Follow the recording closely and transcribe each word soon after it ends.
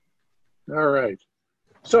All right.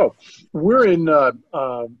 So we're in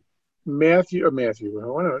Matthew. Matthew. I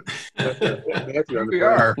want to Matthew on the We brain.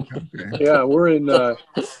 are. Okay. Yeah, we're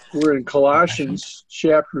in Colossians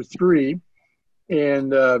chapter 3,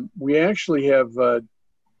 and we actually have a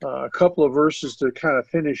couple of verses to kind of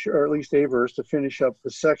finish, or at least a verse to finish up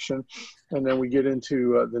the section, and then we get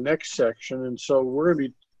into the next section. And so we're going to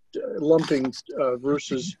be lumping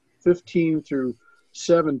verses 15 through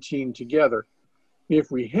 17 together.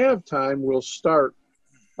 If we have time, we'll start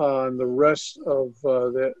on the rest of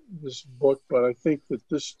this book, but I think that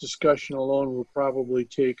this discussion alone will probably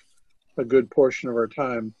take a good portion of our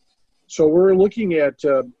time. So we're looking at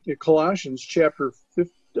Colossians chapter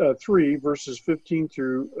 3, verses 15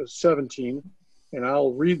 through 17, and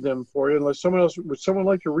I'll read them for you. Unless someone else, would someone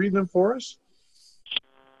like to read them for us?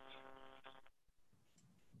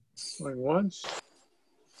 Going once,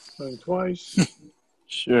 going twice.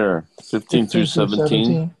 Sure. 15 through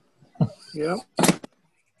 17. Yeah.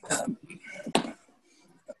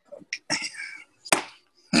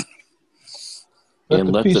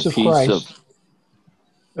 And let the peace of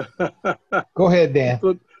Go ahead, Dan.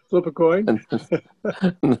 Flip a coin.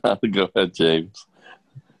 No, go ahead, James.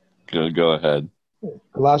 Go ahead.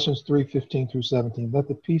 Colossians 3:15 through 17. Let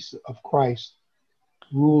the peace of Christ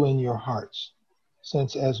rule in your hearts,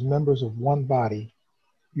 since as members of one body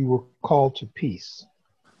you were called to peace,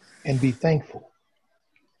 and be thankful.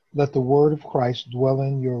 Let the word of Christ dwell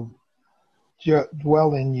in you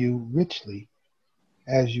richly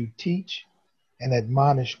as you teach and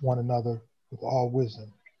admonish one another with all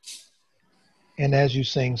wisdom, and as you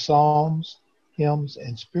sing psalms, hymns,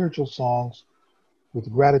 and spiritual songs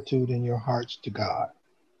with gratitude in your hearts to God.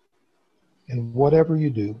 And whatever you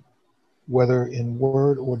do, whether in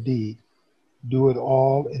word or deed, do it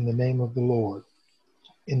all in the name of the Lord,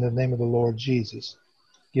 in the name of the Lord Jesus,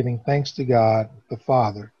 giving thanks to God the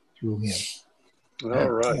Father through him. All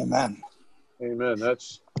right. Amen. Amen.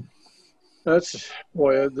 That's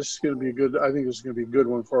boy, this is going to be a good. I think this is going to be a good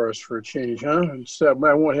one for us for a change, huh? And so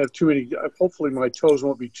I won't have too many. Hopefully, my toes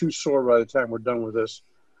won't be too sore by the time we're done with this.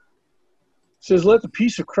 It says, "Let the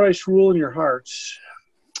peace of Christ rule in your hearts."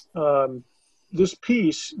 This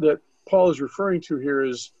peace that Paul is referring to here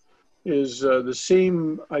is the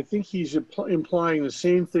same. I think he's implying the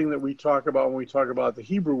same thing that we talk about when we talk about the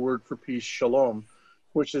Hebrew word for peace, shalom,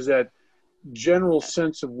 which is that general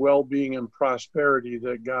sense of well-being and prosperity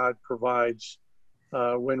that God provides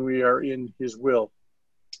when we are in his will.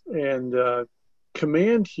 And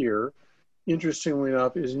command here, interestingly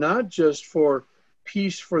enough, is not just for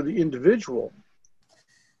peace for the individual,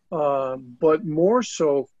 but more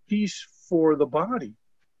so peace for the body.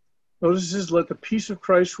 Notice it says, let the peace of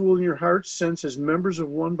Christ rule in your hearts, since as members of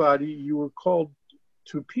one body you were called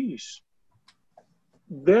to peace.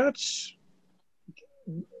 That's,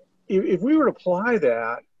 if we were to apply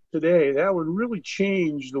that today, that would really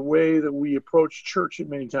change the way that we approach church at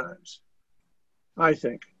many times, I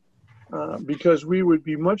think, because we would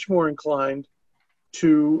be much more inclined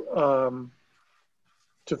to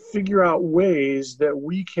figure out ways that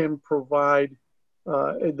we can provide,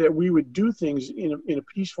 that we would do things in a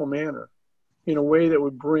peaceful manner, in a way that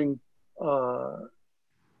would bring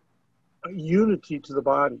unity to the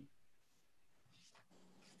body.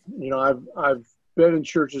 You know, I've been in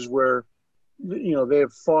churches where, you know, they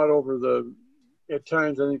have fought over at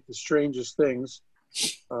times, I think, the strangest things.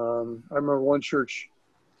 I remember one church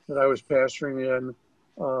that I was pastoring in,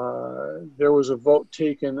 there was a vote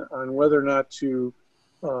taken on whether or not to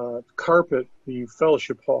carpet the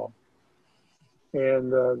fellowship hall.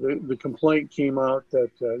 And the complaint came out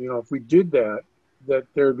that, you know, if we did that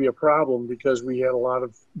there'd be a problem because we had a lot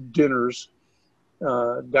of dinners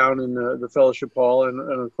down in the fellowship hall. And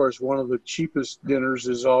of course, one of the cheapest dinners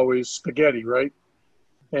is always spaghetti, right?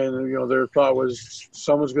 And, you know, their thought was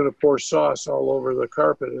someone's going to pour sauce all over the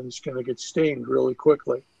carpet and it's going to get stained really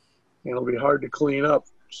quickly. And it'll be hard to clean up,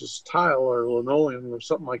 just tile or linoleum or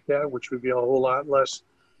something like that, which would be a whole lot less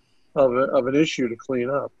of an issue to clean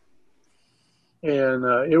up. And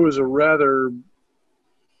it was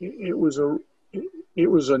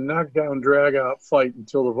a knockdown, drag out fight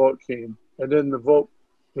until the vote came. And then the vote,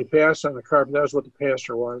 they passed on the carpet. That was what the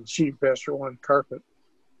pastor wanted. The chief pastor wanted carpet.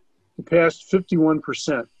 It passed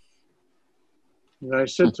 51%. And I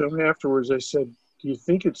said to him afterwards, I said, do you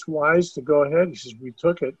think it's wise to go ahead? He says, we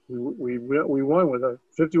took it. We won with a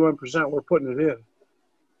 51%. We're putting it in.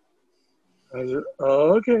 I said,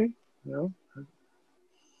 oh, okay. You know.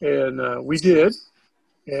 And we did.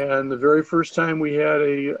 And the very first time we had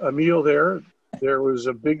a meal there was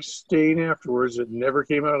a big stain afterwards that never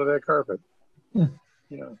came out of that carpet. You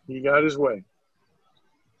know, he got his way.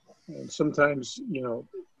 And sometimes, you know,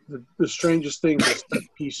 the strangest things that set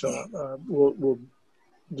peace will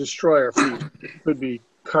destroy our peace. It could be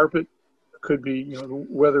carpet, could be, you know,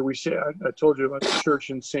 whether we say, I told you about the church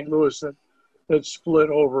in St. Louis that split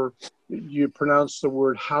over, you pronounce the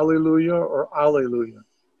word hallelujah or alleluia,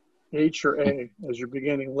 H or A as your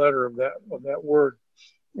beginning letter of that word,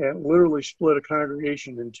 and literally split a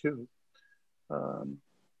congregation in two.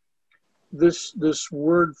 This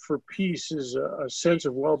word for peace is a sense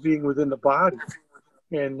of well-being within the body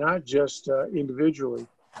and not just individually.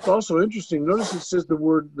 It's also interesting. Notice it says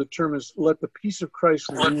the term is let the peace of Christ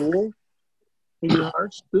rule in your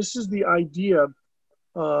hearts. This is the idea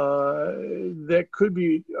that could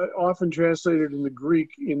be often translated in the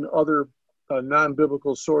Greek in other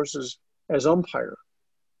non-biblical sources as umpire.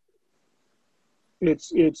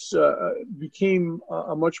 It's became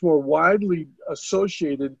a much more widely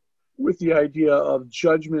associated with the idea of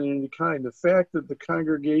judgment in any kind. The fact that the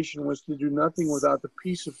congregation was to do nothing without the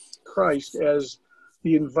peace of Christ as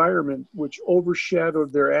the environment which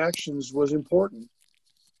overshadowed their actions was important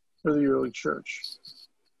for the early church.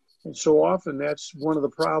 And so often that's one of the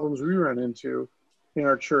problems we run into in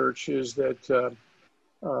our church is that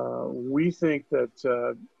we think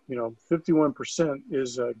that, 51%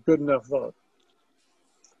 is a good enough vote.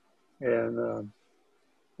 And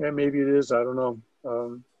maybe it is, I don't know.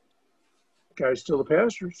 Guy's still the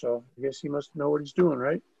pastor, so I guess he must know what he's doing,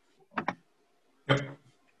 right?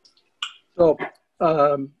 So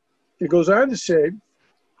it goes on to say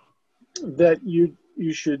that you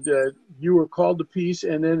were called to peace,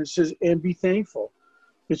 and then it says, and be thankful.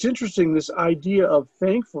 It's interesting, this idea of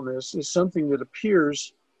thankfulness is something that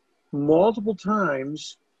appears multiple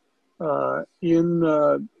times in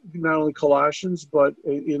not only Colossians, but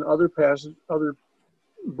in other passages, other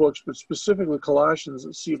books, but specifically Colossians.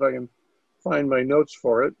 Let's see if I can find my notes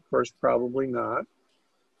for it. Of course, probably not.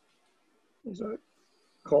 As I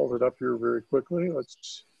called it up here very quickly.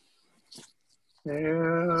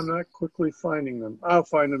 And I'm not quickly finding them. I'll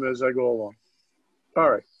find them as I go along. All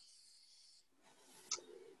right.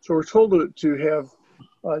 So we're told to have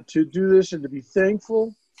to do this and to be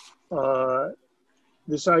thankful.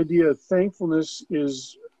 This idea of thankfulness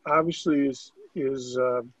is obviously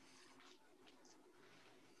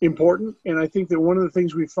important, and I think that one of the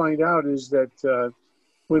things we find out is that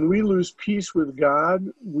when we lose peace with God,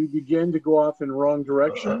 we begin to go off in wrong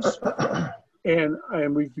directions,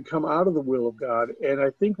 and we've become out of the will of God. And I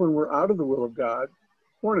think when we're out of the will of God,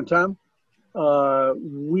 morning, Tom,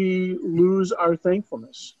 we lose our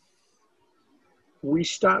thankfulness. We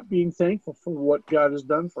stop being thankful for what God has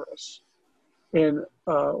done for us. And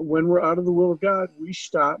when we're out of the will of God, we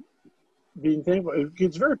stop being thankful.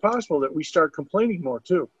 It's very possible that we start complaining more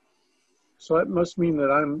too. So that must mean that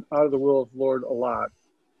I'm out of the will of the Lord a lot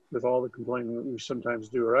with all the complaining that we sometimes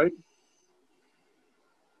do, right?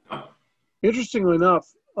 Interestingly enough,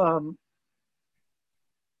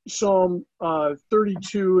 Psalm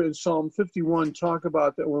 32 and Psalm 51 talk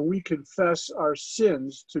about that when we confess our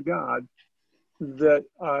sins to God, that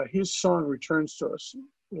his song returns to us.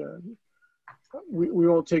 Yeah. We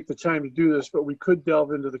won't take the time to do this, but we could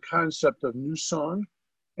delve into the concept of new song.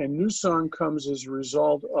 And new song comes as a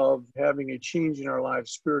result of having a change in our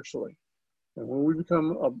lives spiritually. And when we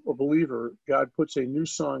become a believer, God puts a new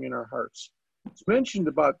song in our hearts. It's mentioned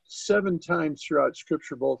about 7 times throughout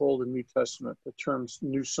Scripture, both Old and New Testament, the terms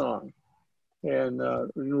new song. And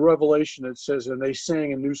in Revelation, it says, and they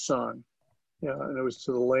sang a new song, and it was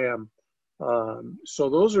to the Lamb. So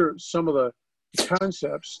those are some of the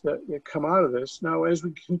concepts that come out of this. Now, as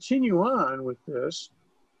we continue on with this,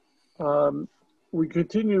 we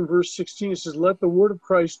continue in verse 16. It says, let the word of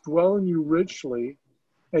Christ dwell in you richly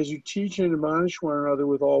as you teach and admonish one another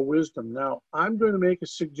with all wisdom. Now, I'm going to make a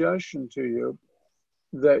suggestion to you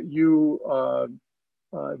that you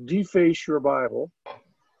deface your Bible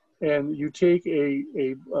and you take a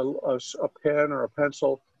pen or a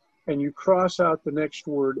pencil and you cross out the next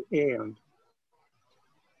word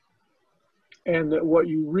and that what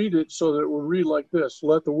you read it so that it will read like this.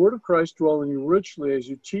 Let the word of Christ dwell in you richly as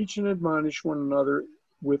you teach and admonish one another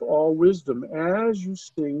with all wisdom, as you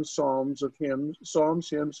sing psalms,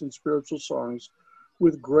 hymns, and spiritual songs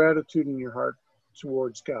with gratitude in your heart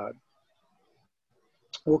towards God.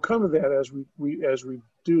 We'll come to that as we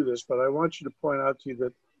do this, but I want you to point out to you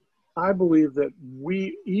that I believe that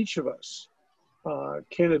each of us,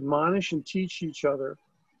 can admonish and teach each other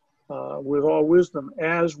with all wisdom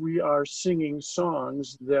as we are singing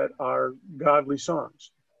songs that are godly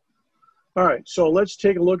songs. All right, so let's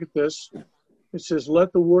take a look at this. It says,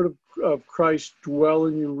 let the word of Christ dwell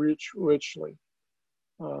in you richly.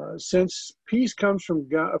 Since peace comes from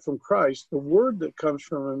God, from Christ, the word that comes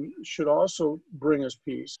from him should also bring us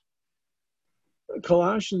peace. The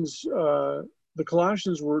Colossians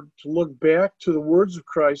were to look back to the words of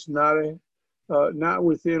Christ, not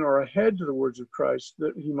within or ahead to the words of Christ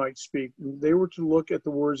that he might speak. They were to look at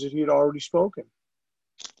the words that he had already spoken.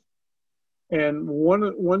 And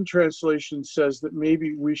one translation says that maybe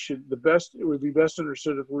it would be best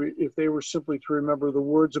understood if they were simply to remember the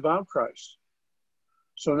words about Christ.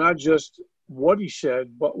 So not just what he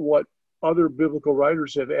said, but what other biblical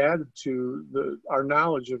writers have added to our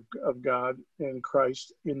knowledge of God and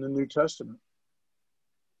Christ in the New Testament.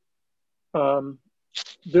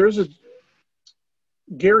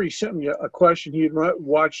 Gary sent me a question. He had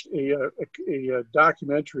watched a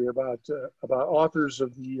documentary about authors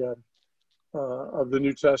of the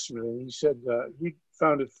New Testament, and he said he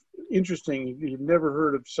found it interesting. He'd never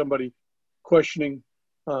heard of somebody questioning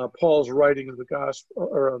Paul's writing of the gospel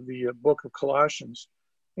or of the book of Colossians,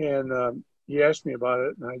 and he asked me about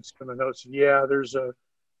it, and I sent him a note. Said, "Yeah,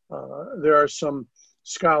 there are some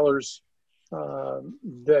scholars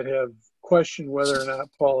that have questioned whether or not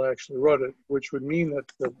Paul actually wrote it, which would mean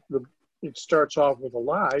that it starts off with a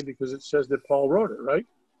lie because it says that Paul wrote it, right?"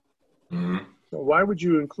 Mm-hmm. So why would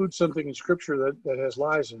you include something in Scripture that has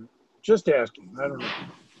lies in it? Just asking. I don't know.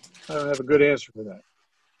 I don't have a good answer for that.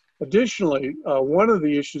 Additionally, one of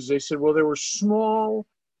the issues, they said, well, there were small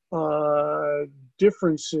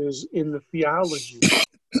differences in the theology.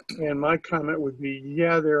 And my comment would be,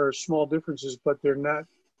 yeah, there are small differences, but they're not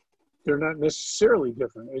necessarily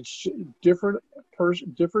different. It's different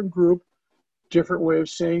person, different group, different way of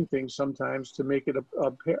saying things sometimes to make it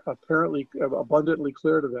apparently abundantly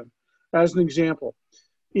clear to them. As an example,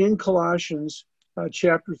 in Colossians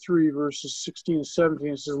chapter 3, verses 16 and 17,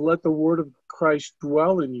 it says, let the word of Christ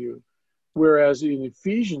dwell in you. Whereas in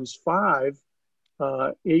Ephesians 5,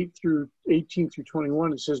 18 through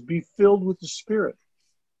 21, it says, be filled with the Spirit.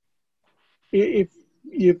 If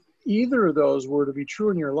either of those were to be true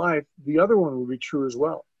in your life, the other one would be true as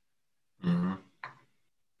well. Mm-hmm.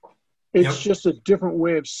 It's just a different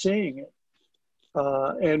way of saying it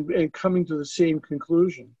and coming to the same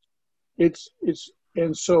conclusion.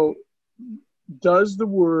 And so does the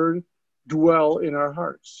word dwell in our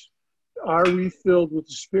hearts? Are we filled with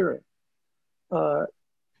the Spirit?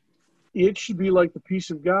 It should be like the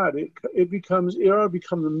peace of God. It ought to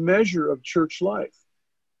become the measure of church life.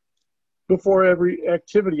 Before every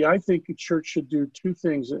activity, I think a church should do two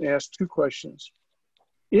things and ask two questions.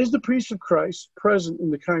 Is the peace of Christ present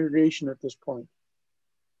in the congregation at this point?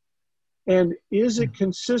 And is it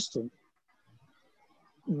consistent?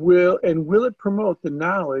 Will it promote the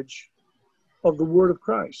knowledge of the word of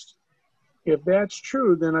Christ? If that's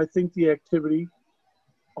true, then I think the activity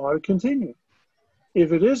ought to continue.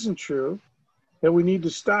 If it isn't true, then we need to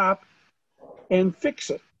stop and fix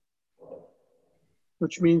it,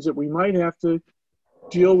 which means that we might have to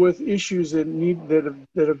deal with issues that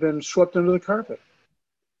have been swept under the carpet.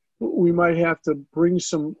 We might have to bring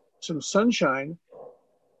some sunshine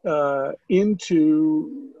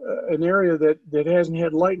into an area that hasn't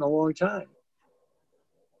had light in a long time.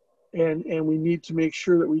 And we need to make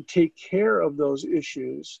sure that we take care of those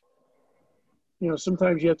issues. You know,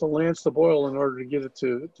 sometimes you have to lance the boil in order to get it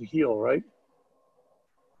to heal, right?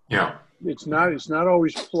 Yeah. It's not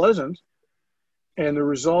always pleasant, and the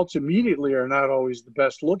results immediately are not always the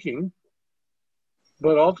best looking,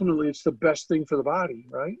 but ultimately it's the best thing for the body,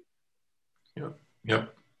 right? Yep.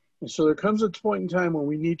 Yep. And so there comes a point in time when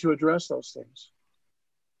we need to address those things.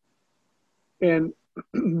 And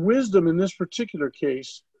wisdom in this particular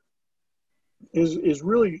case is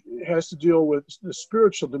really has to deal with the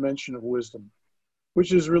spiritual dimension of wisdom,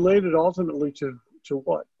 which is related ultimately to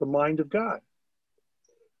what? The mind of God.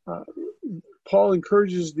 Paul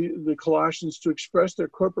encourages the Colossians to express their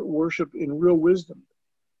corporate worship in real wisdom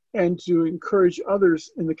and to encourage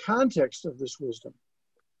others in the context of this wisdom.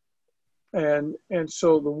 And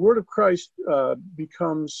so the word of Christ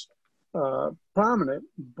becomes prominent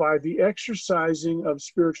by the exercising of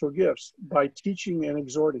spiritual gifts, by teaching and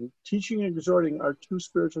exhorting. Teaching and exhorting are two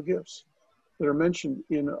spiritual gifts that are mentioned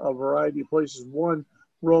in a variety of places. One,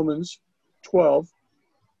 Romans 12.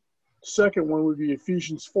 Second one would be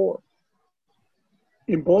Ephesians 4.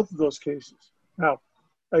 In both of those cases. Now,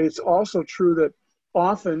 it's also true that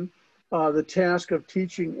often the task of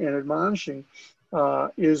teaching and admonishing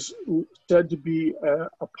is said to be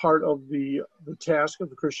a part of the task of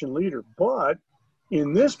the Christian leader. But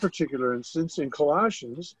in this particular instance, in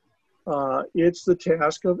Colossians, it's the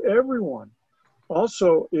task of everyone.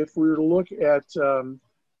 Also, if we were to look at 1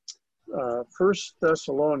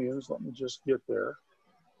 Thessalonians, let me just get there.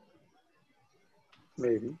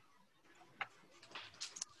 maybe.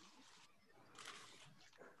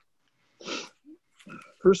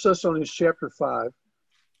 First Thessalonians chapter 5.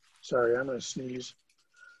 Sorry, I'm going to sneeze.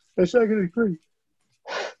 It's not going to be pretty.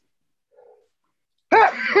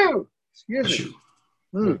 Excuse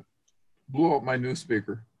me. Blew up my new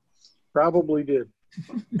speaker. Probably did.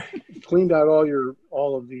 Cleaned out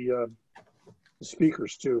all of the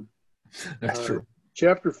speakers too. That's true.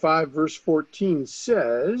 Chapter 5, verse 14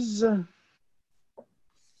 says,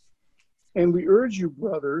 "And we urge you,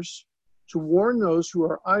 brothers, to warn those who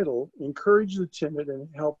are idle, encourage the timid, and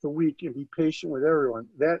help the weak, and be patient with everyone."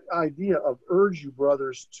 That idea of urge you,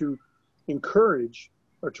 brothers, to encourage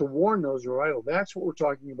or to warn those who are idle, that's what we're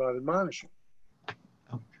talking about admonishing.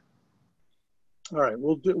 All right,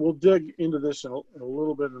 we'll dig into this in a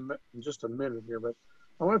little bit in just a minute here, but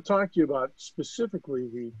I want to talk to you about specifically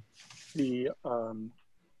the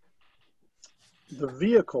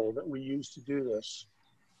vehicle that we use to do this.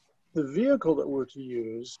 The vehicle that we're to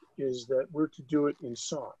use is that we're to do it in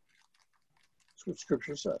song. That's what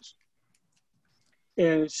Scripture says.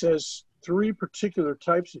 And it says 3 particular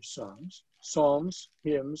types of songs: psalms,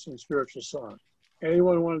 hymns, and spiritual songs.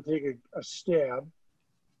 Anyone want to take a stab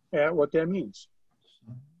at what that means?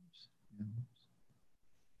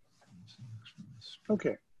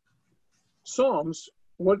 Okay. Psalms,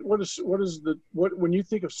 when you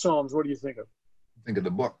think of Psalms, what do you think of? Think of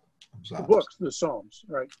the book. The books, the Psalms,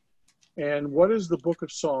 right? And what is the book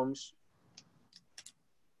of Psalms?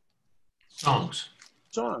 Songs.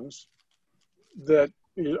 Songs that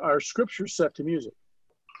are scripture set to music.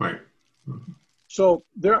 Right. So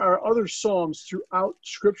there are other Psalms throughout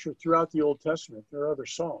Scripture, throughout the Old Testament. There are other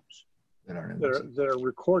Psalms that are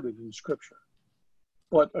recorded in Scripture.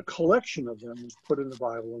 But a collection of them is put in the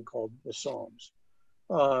Bible and called the Psalms.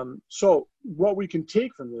 So what we can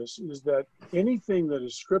take from this is that anything that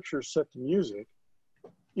is Scripture set to music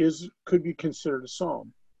could be considered a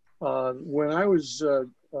psalm. When I was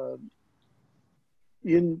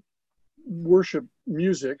in worship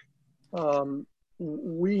music,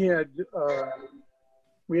 we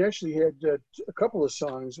actually had a couple of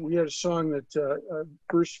songs. We had a song that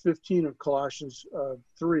verse 15 of Colossians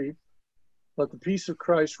 3. "Let the peace of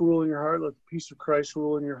Christ rule in your heart. Let the peace of Christ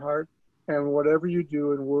rule in your heart. And whatever you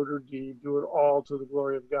do in word or deed, do it all to the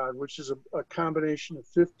glory of God," which is a combination of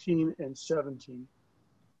 15 and 17.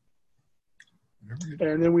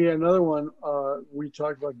 And then we had another one. We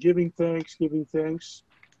talked about giving thanks.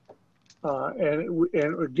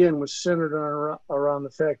 And again was centered around the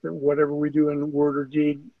fact that whatever we do in word or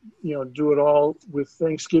deed, do it all with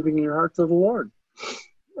thanksgiving in your heart to the Lord.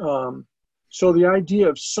 So the idea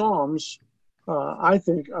of Psalms, I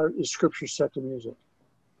think, is Scripture set to music.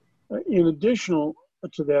 In addition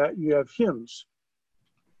to that, you have hymns.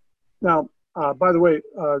 Now, by the way,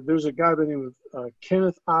 there's a guy by the name of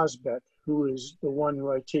Kenneth Osbeck, who is the one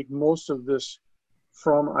who I take most of this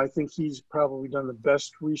from. I think he's probably done the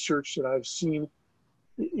best research that I've seen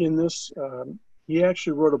in this. He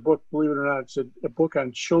actually wrote a book, believe it or not. It's a book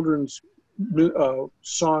on children's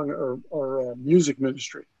song or music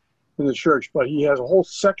ministry in the church. But he has a whole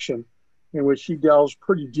section in which he delves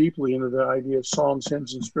pretty deeply into the idea of psalms,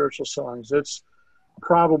 hymns, and spiritual songs. It's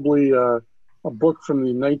probably a book from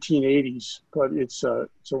the 1980s, but it's a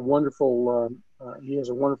wonderful. He has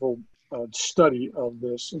a wonderful study of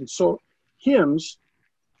this, and so hymns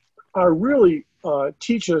are really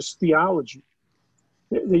teach us theology.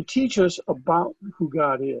 They teach us about who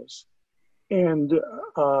God is, and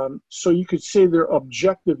so you could say they're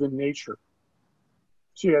objective in nature.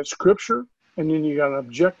 So you got Scripture, and then you got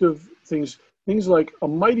objective things like a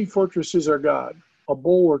mighty fortress is our God, a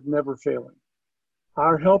bulwark never failing.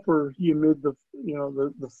 Our helper, he amid the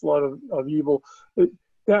flood of evil.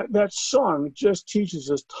 That song just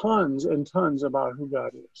teaches us tons and tons about who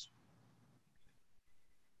God is.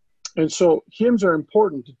 And so hymns are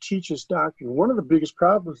important to teach us doctrine. One of the biggest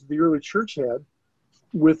problems the early church had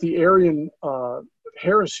with the Arian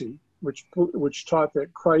heresy, which taught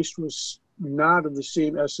that Christ was not of the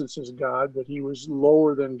same essence as God, that he was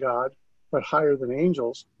lower than God, but higher than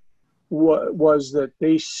angels, was that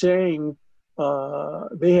they sang.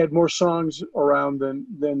 They had more songs around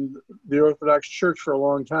than the Orthodox Church for a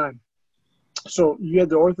long time. So you had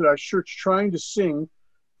the Orthodox Church trying to sing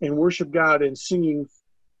and worship God and singing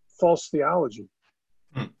false theology,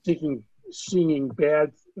 singing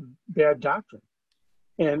bad doctrine.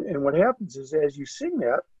 And what happens is, as you sing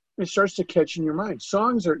that, it starts to catch in your mind.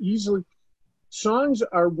 Songs are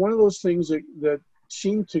one of those things that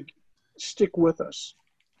seem to stick with us.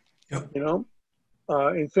 Yep.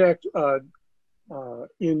 In fact,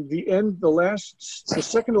 in the end, the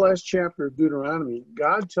second to last chapter of Deuteronomy,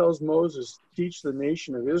 God tells Moses to teach the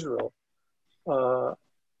nation of Israel a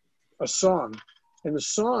song, and the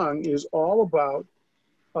song is all about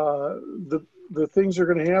the things that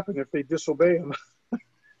are going to happen if they disobey him.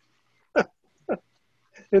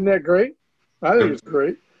 Isn't that great? I think it's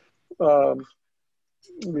great. Let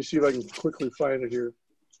me see if I can quickly find it here.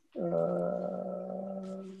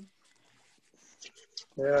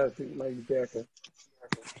 Yeah, I think it might be back up.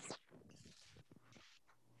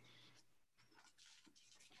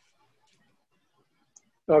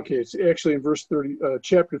 Okay, it's actually in verse 30,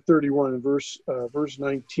 chapter 31, and verse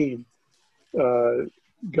 19.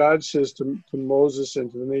 God says to Moses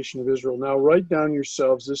and to the nation of Israel, "Now write down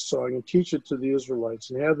yourselves this song and teach it to the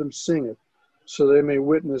Israelites, and have them sing it, so they may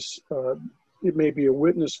witness. It may be a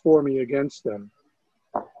witness for me against them."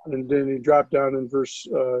 And then he dropped down in verse.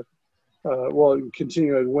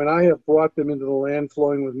 Continue. "When I have brought them into the land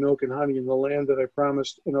flowing with milk and honey, in the land that I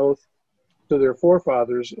promised an oath to their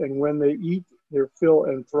forefathers, and when they eat their fill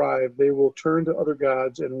and thrive, they will turn to other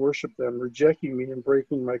gods and worship them, rejecting me and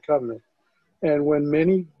breaking my covenant. And when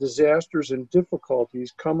many disasters and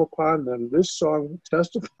difficulties come upon them, this song will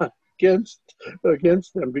testify against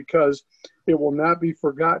them, because it will not be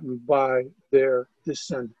forgotten by their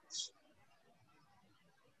descendants."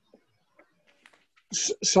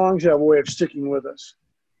 Songs have a way of sticking with us.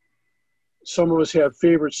 Some of us have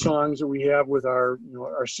favorite songs that we have with our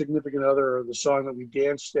significant other, or the song that we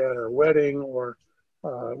danced at our wedding, or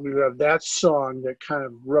we have that song that kind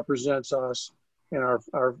of represents us and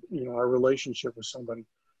our relationship with somebody.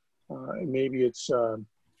 Maybe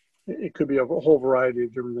it could be a whole variety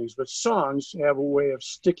of different things, but songs have a way of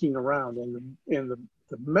sticking around, and the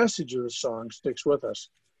message of the song sticks with us.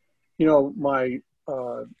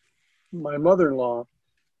 My mother-in-law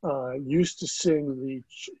used to sing the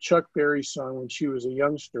Chuck Berry song when she was a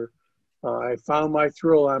youngster. I found my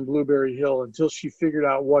thrill on Blueberry Hill, until she figured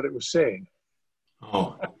out what it was saying.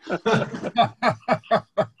 Oh.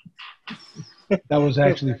 That was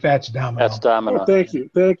actually Fats Domino. That's Domino. Oh, thank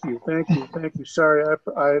you. Sorry,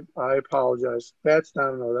 I apologize. Fats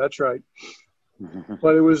Domino, that's right.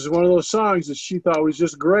 But it was one of those songs that she thought was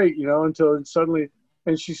just great, until suddenly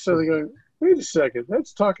she's suddenly going, "Wait a second,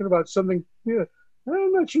 that's talking about something,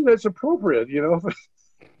 I'm not sure that's appropriate,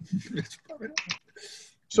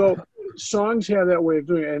 So songs have that way of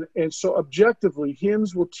doing it. And so objectively,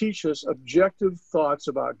 hymns will teach us objective thoughts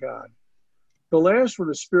about God. The last were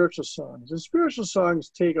the spiritual songs. And spiritual songs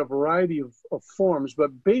take a variety of forms,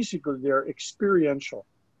 but basically they're experiential.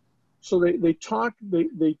 So they talk,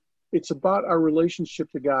 it's about our relationship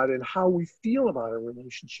to God and how we feel about our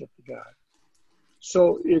relationship to God.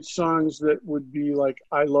 So it's songs that would be like,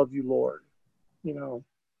 "I love you, Lord,"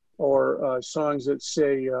 or songs that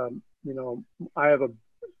say,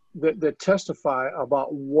 that testify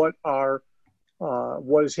about what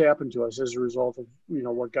has happened to us as a result of,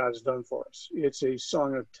 what God has done for us. It's a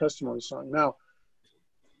song, a testimony song. Now,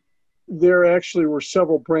 there actually were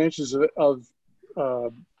several branches of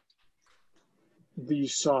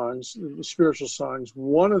these songs, the spiritual songs.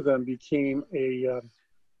 One of them became a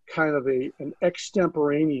kind of an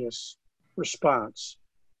extemporaneous response.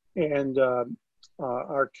 And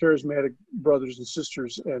our charismatic brothers and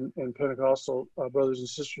sisters and Pentecostal brothers and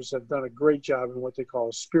sisters have done a great job in what they call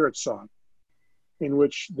a spirit song, in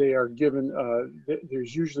which they are given,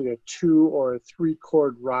 there's usually a 2 or a 3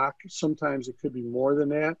 chord rock. Sometimes it could be more than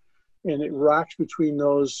that. And it rocks between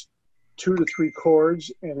those 2 to 3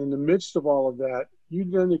 chords. And in the midst of all of that, you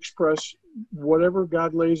then express whatever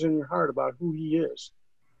God lays in your heart about who he is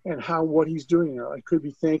and what he's doing there. It could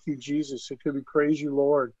be "Thank you, Jesus." It could be "Praise you,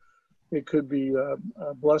 Lord." It could be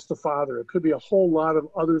 "Bless the Father." It could be a whole lot of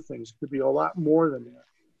other things. It could be a lot more than that.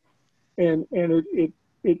 And it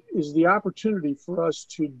is the opportunity for us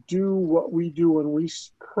to do what we do when we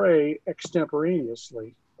pray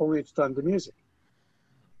extemporaneously, only it's done to music.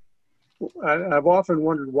 I've often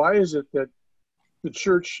wondered, why is it that the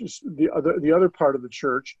church, the other part of the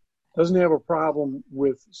church, doesn't have a problem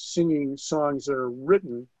with singing songs that are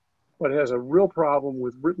written, but has a real problem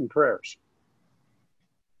with written prayers?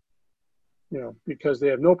 Because they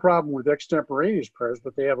have no problem with extemporaneous prayers,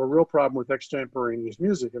 but they have a real problem with extemporaneous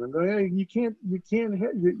music. And I'm going, hey, you can't,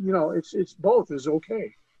 it's both is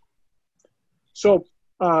okay. So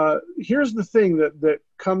here's the thing that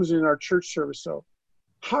comes in our church service. So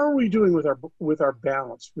how are we doing with our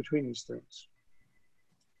balance between these things?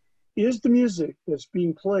 Is the music that's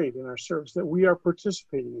being played in our service that we are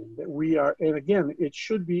participating in, that we are, and again, it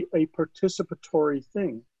should be a participatory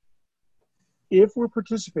thing. If we're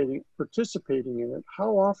participating in it,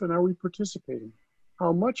 how often are we participating?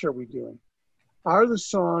 How much are we doing? Are the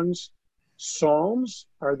songs psalms?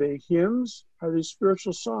 Are they hymns? Are they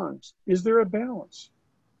spiritual songs? Is there a balance?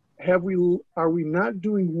 Are we not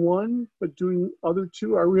doing one but doing other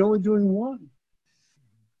two? Are we only doing one?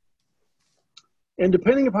 And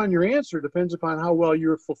depending upon your answer, depends upon how well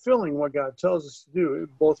you're fulfilling what God tells us to do,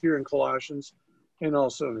 both here in Colossians and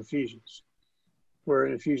also in Ephesians, where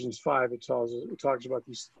in Ephesians 5 it talks about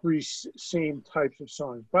these three same types of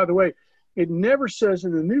songs. By the way, it never says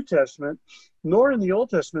in the New Testament, nor in the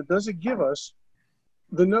Old Testament, does it give us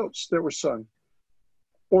the notes that were sung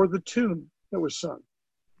or the tune that was sung,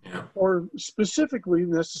 or specifically,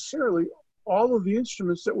 necessarily, all of the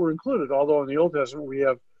instruments that were included. Although in the Old Testament we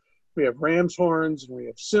have ram's horns, and we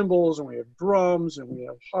have cymbals, and we have drums, and we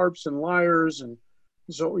have harps and lyres, and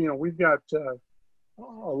so we've got a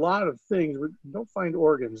lot of things. We don't find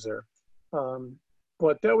organs there,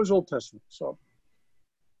 but that was Old Testament.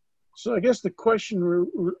 So I guess the question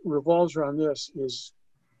revolves around this: is,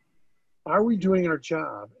 are we doing our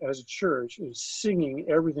job as a church in singing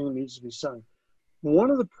everything that needs to be sung? One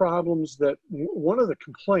of the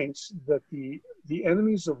complaints that the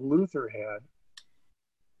enemies of Luther had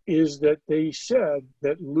is that they said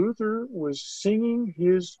that Luther was singing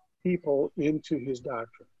his people into his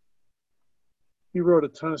doctrine. He wrote a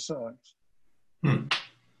ton of songs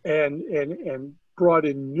and brought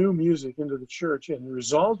in new music into the church, and the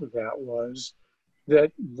result of that was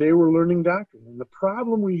that they were learning doctrine. And the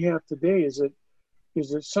problem we have today is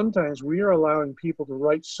that sometimes we are allowing people to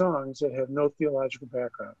write songs that have no theological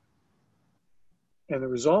background. And the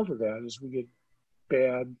result of that is we get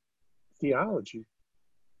bad theology.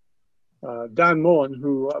 Don Mullen,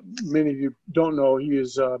 who many of you don't know, he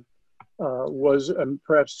was and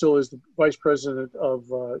perhaps still is the vice president of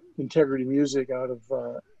Integrity Music out of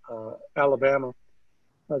Alabama.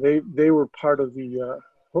 They were part of the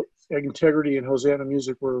Integrity and Hosanna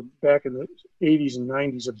Music were back in the 80s and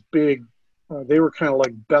 90s a big. They were kind of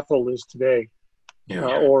like Bethel is today,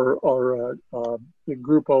 or the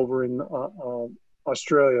group over in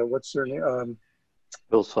Australia. What's their name?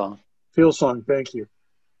 Hillsong. Hillsong. Thank you.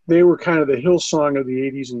 They were kind of the Hillsong of the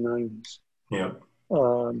 80s and 90s. Yeah.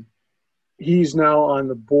 He's now on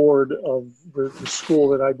the board of the school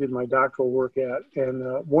that I did my doctoral work at. And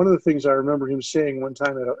one of the things I remember him saying one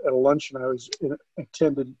time at a luncheon I was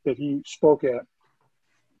attended that he spoke at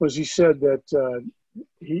was he said that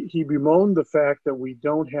he bemoaned the fact that we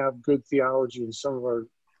don't have good theology in some of our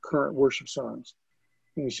current worship songs.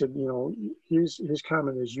 And he said, his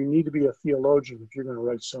comment is, you need to be a theologian if you're going to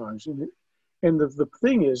write songs. And the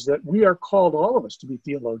thing is that we are called, all of us, to be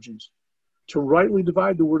theologians, to rightly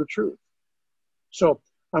divide the word of truth. So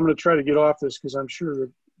I'm going to try to get off this because I'm sure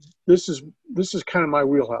that this is kind of my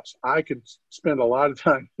wheelhouse. I could spend a lot of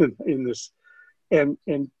time in this and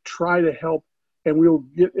try to help. And we'll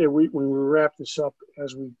get when we wrap this up. Are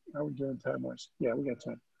we doing time-wise? Yeah, we got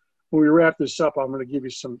time. When we wrap this up, I'm going to give you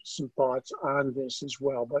some thoughts on this as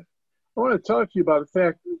well. But I want to talk to you about the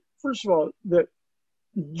fact, first of all, that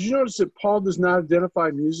did you notice that Paul does not identify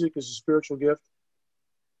music as a spiritual gift?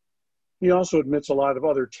 He also admits a lot of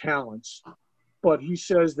other talents, but he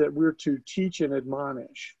says that we're to teach and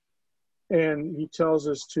admonish. And he tells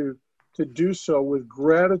us to do so with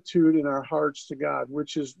gratitude in our hearts to God,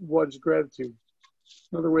 which is, what is gratitude?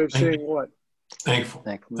 Another way of saying what?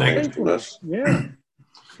 Thankfulness. Yeah.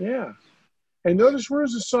 Yeah. And notice, where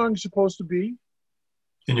is the song supposed to be?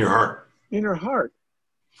 In your heart. In your heart.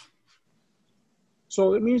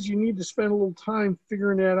 So it means you need to spend a little time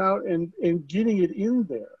figuring that out and getting it in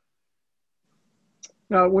there.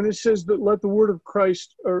 Now, when it says that let the word of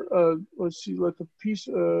Christ, or let the peace,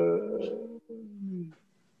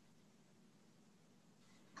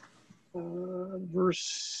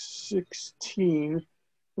 verse 16,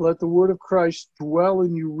 let the word of Christ dwell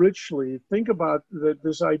in you richly. Think about that.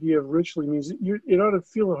 This idea of richly means that it ought to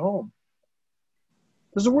feel at home.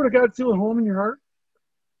 Does the word of God feel at home in your heart?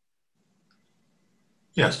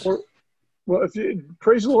 Yes. Well,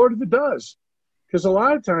 praise the Lord if it does, because a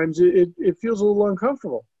lot of times it feels a little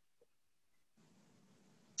uncomfortable.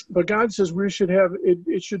 But God says we should have it.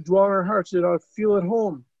 It should dwell in our hearts. It ought to feel at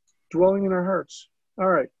home, dwelling in our hearts. All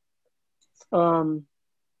right.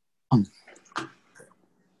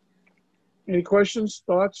 Any questions,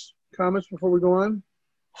 thoughts, comments before we go on?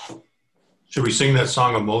 Should we sing that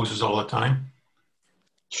song of Moses all the time?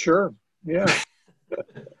 Sure. Yeah.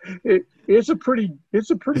 It's a pretty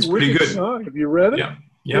wicked good song. Have you read it? Yeah.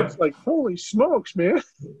 Yep. It's like, holy smokes, man.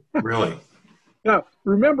 Really? Now,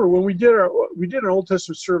 remember when we did an Old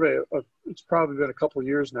Testament survey, it's probably been a couple of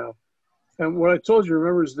years now. And what I told you,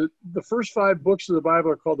 remember, is that the first 5 books of the Bible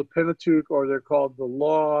are called the Pentateuch, or they're called the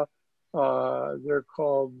Law. They're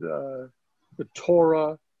called the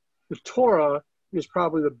Torah. The Torah is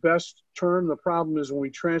probably the best term. The problem is when we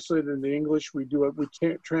translate it into English, we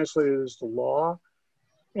can't translate it as the law.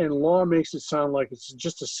 And law makes it sound like it's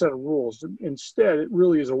just a set of rules. Instead, it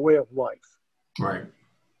really is a way of life. Right.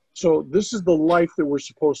 So this is the life that we're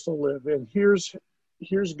supposed to live. And here's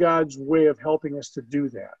God's way of helping us to do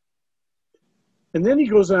that. And then he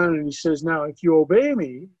goes on and he says, now, if you obey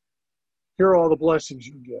me, here are all the blessings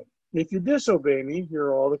you get. If you disobey me, here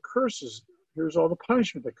are all the curses. Here's all the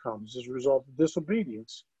punishment that comes as a result of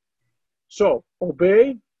disobedience. So,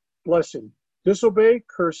 obey, blessing. Disobey,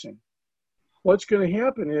 cursing. What's going to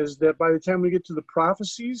happen is that by the time we get to the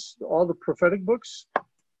prophecies, all the prophetic books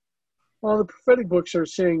are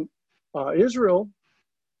saying, Israel,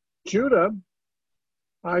 Judah,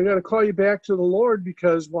 I got to call you back to the Lord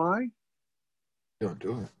because why? Don't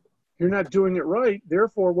do it. You're not doing it right.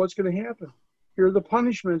 Therefore, what's going to happen? Here are the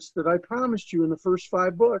punishments that I promised you in the first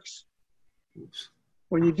 5 books. Oops.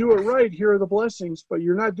 When you do it right, here are the blessings, but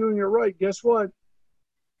you're not doing it right. Guess what?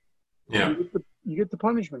 Yeah. You get the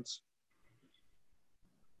punishments.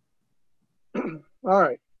 All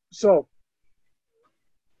right. So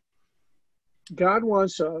God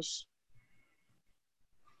wants us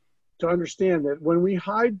to understand that when we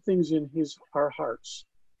hide things in our hearts,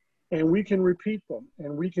 and we can repeat them,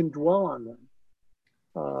 and we can dwell on them.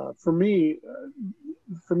 For me,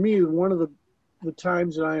 one of the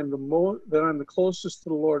times that I'm the closest to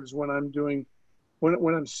the Lord is when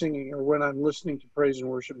I'm singing or when I'm listening to praise and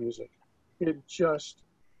worship music. It just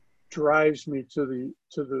drives me to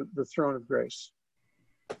the throne of grace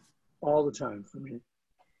all the time for me.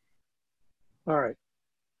 All right,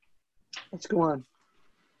 let's go on.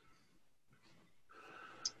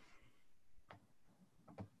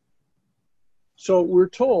 So we're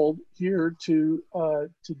told here to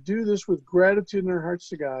do this with gratitude in our hearts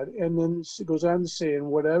to God, and then it goes on to say, and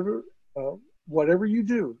whatever you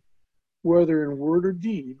do, whether in word or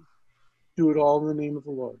deed, do it all in the name of the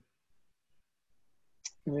Lord.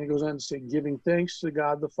 And then it goes on to say, giving thanks to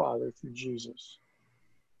God the Father through Jesus.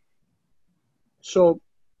 So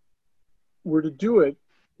we're to do it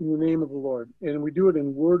in the name of the Lord, and we do it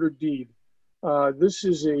in word or deed. This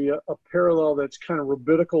is a parallel that's kind of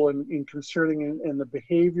rabbinical in concerning and the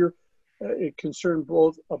behavior. It concerned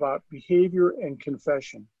both about behavior and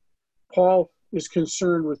confession. Paul is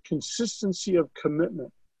concerned with consistency of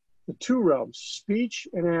commitment. The 2 realms, speech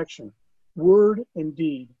and action, word and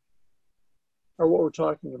deed, are what we're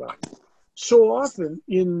talking about. So often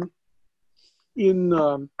in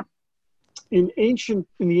the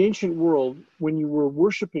ancient world, when you were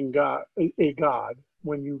worshiping God, a god,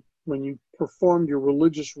 when you performed your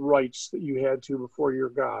religious rites that you had to before your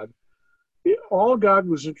God, all God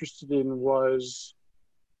was interested in was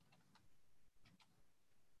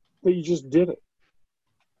that you just did it.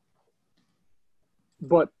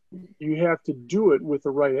 But you have to do it with the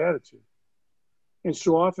right attitude. And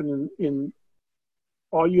so often in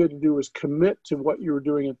all you had to do was commit to what you were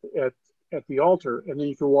doing at the altar, and then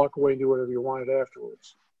you could walk away and do whatever you wanted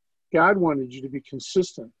afterwards. God wanted you to be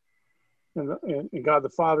consistent. And God the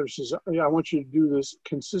Father says, I want you to do this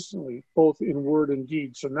consistently, both in word and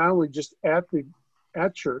deed. So not only just at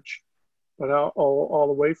church, but all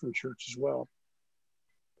the way from church as well.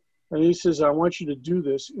 And he says, I want you to do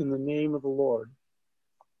this in the name of the Lord.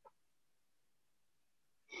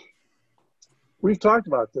 We've talked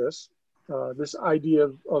about this idea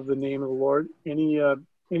of the name of the Lord.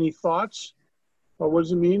 Any thoughts? Or what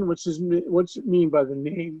does it mean? What's it mean by the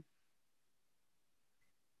name?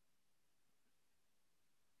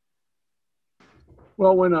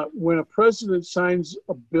 Well, when a president signs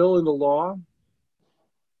a bill into law,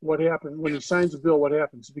 what happens? When he signs a bill, what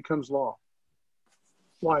happens? It becomes law.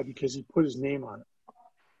 Why? Because he put his name on it.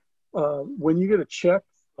 When you get a check,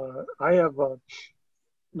 I have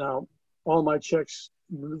now all my checks,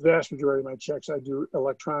 the vast majority of my checks I do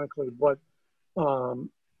electronically, but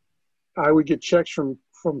I would get checks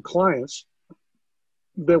from clients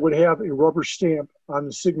that would have a rubber stamp on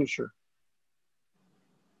the signature.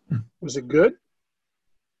 Was it good?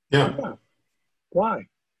 Yeah. Why?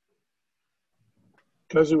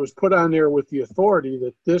 Because it was put on there with the authority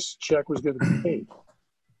that this check was going to be paid.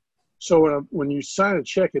 So when you sign a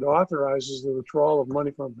check, it authorizes the withdrawal of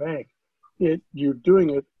money from a bank. You're doing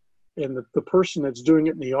it, and the person that's doing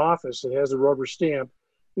it in the office that has a rubber stamp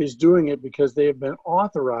is doing it because they have been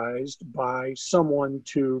authorized by someone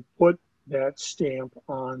to put that stamp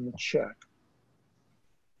on the check.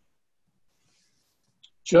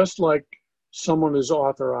 Just like someone has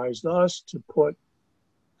authorized us to put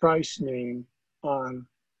Christ's name on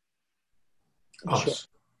the check.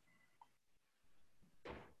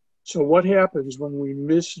 So what happens when we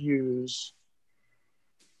misuse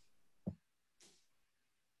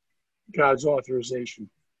God's authorization.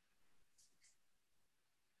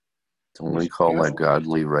 Don't we call that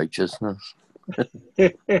godly righteousness?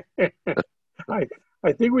 I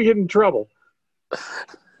think we get in trouble.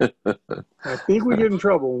 I think we get in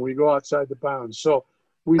trouble when we go outside the bounds. So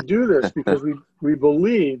we do this because we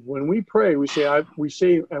believe when we pray, we say,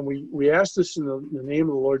 and we ask this in the name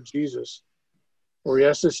of the Lord Jesus, or we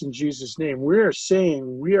ask this in Jesus' name. We are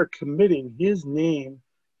saying we are committing his name,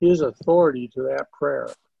 his authority to that prayer.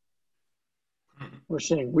 We're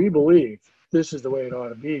saying we believe this is the way it ought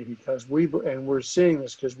to be because we're saying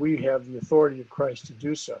this because we have the authority of Christ to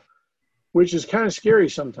do so, which is kind of scary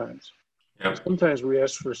sometimes. Yep. Sometimes we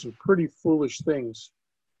ask for some pretty foolish things.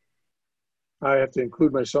 I have to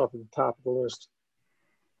include myself at the top of the list.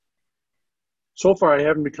 So far, I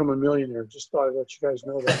haven't become a millionaire. Just thought I'd let you guys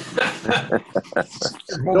know that.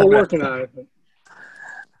 Still working on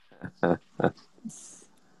it.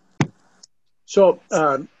 So,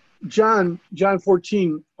 John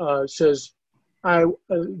 14 says,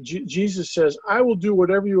 Jesus says, I will do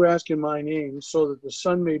whatever you ask in my name so that the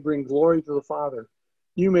Son may bring glory to the Father.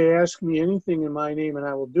 You may ask me anything in my name and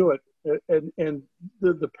I will do it. And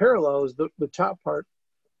the parallel is the top part.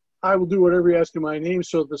 I will do whatever you ask in my name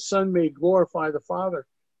so that the Son may glorify the Father.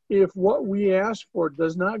 If what we ask for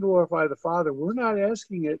does not glorify the Father, we're not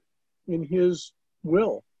asking it in his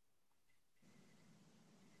will.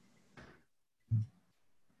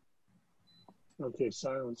 Okay,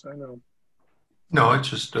 silence, I know. No, it's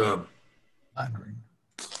just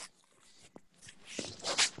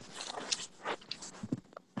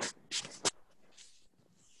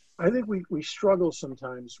I think we struggle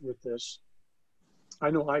sometimes with this. I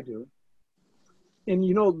know I do. And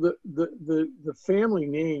you know, the family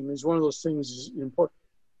name is one of those things is important.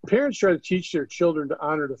 Parents try to teach their children to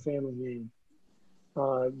honor the family name.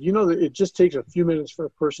 You know that it just takes a few minutes for a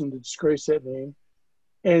person to disgrace that name,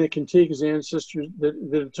 and it can take his ancestors that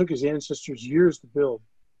it took his ancestors years to build.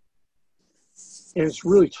 And it's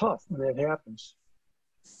really tough when that happens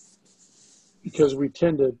because we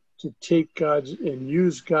tend to take God's and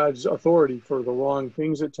use God's authority for the wrong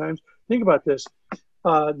things at times. Think about this.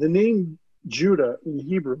 The name Judah in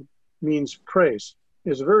Hebrew means praise.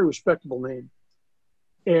 It's a very respectable name.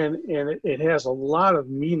 And it has a lot of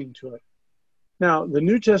meaning to it. Now, the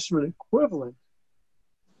New Testament equivalent,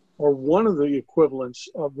 or one of the equivalents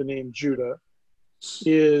of the name Judah,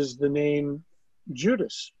 is the name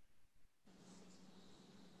Judas.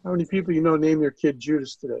 How many people you know name their kid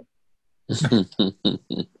Judas today?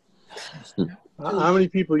 How many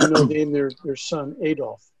people you know name their son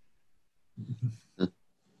Adolf?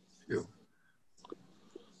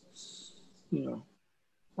 You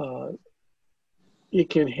know, it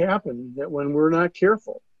can happen that when we're not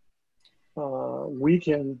careful, we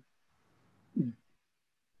can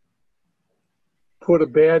put a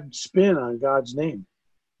bad spin on God's name.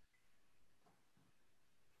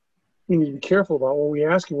 We need to be careful about what we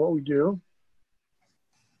ask and what we do.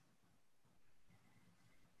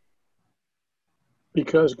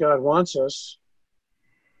 Because God wants us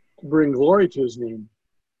to bring glory to his name.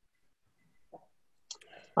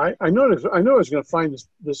 I know I was going to find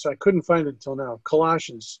this. I couldn't find it until now.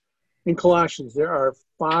 Colossians. In Colossians, there are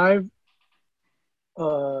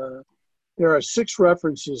 6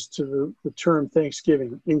 references to the term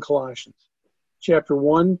Thanksgiving in Colossians. Chapter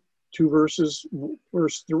 1, 2 verses,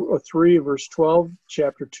 verse 3, verse 12,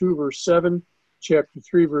 chapter 2, verse 7, chapter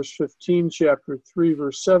 3, verse 15, chapter 3,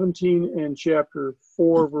 verse 17, and chapter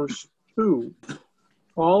 4, verse 2.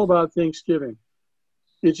 All about Thanksgiving.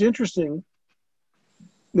 It's interesting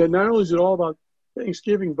that not only is it all about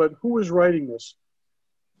Thanksgiving, but who is writing this?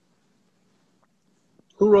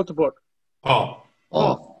 Who wrote the book? Paul.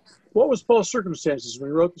 Paul. What was Paul's circumstances when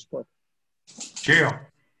he wrote this book? Jail.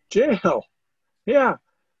 Jail. Yeah.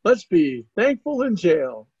 Let's be thankful in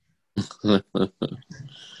jail. I'm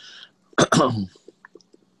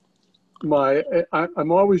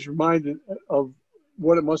always reminded of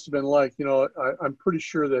what it must have been like. You know, I'm pretty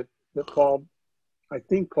sure that Paul, I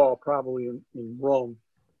think Paul probably in Rome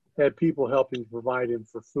had people helping to provide him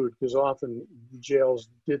for food because often the jails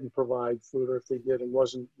didn't provide food, or if they did, it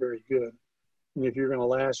wasn't very good. And if you're going to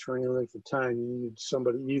last for any length of time, you need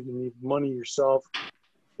somebody, you either need money yourself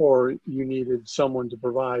or you needed someone to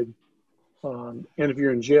provide. And if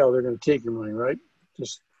you're in jail, they're going to take your money, right?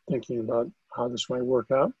 Just thinking about how this might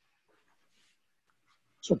work out.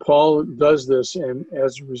 So Paul does this, and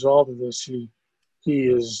as a result of this, he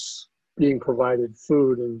is being provided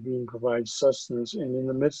food and being provided sustenance. And in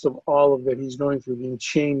the midst of all of that he's going through, being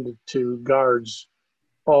chained to guards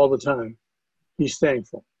all the time, he's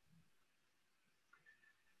thankful.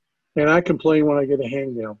 And I complain when I get a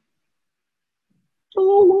hangnail.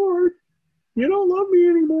 Oh, Lord, You don't love me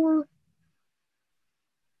anymore.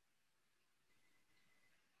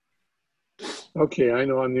 Okay, I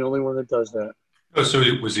know I'm the only one that does that. Oh, so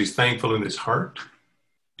was he thankful in his heart?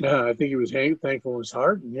 Yeah, I think he was thankful in his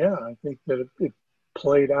heart. And yeah, I think that it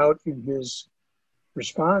played out in his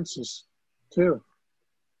responses too.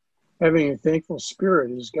 Having a thankful spirit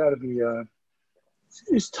has got to be,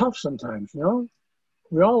 it's tough sometimes, you know?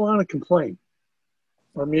 We all want to complain.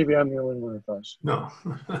 Or maybe I'm the only one that does. No.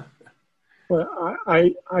 But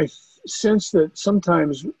I sense that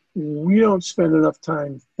sometimes we don't spend enough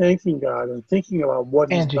time thanking God and thinking about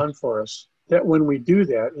what He's Angie. done for us. That when we do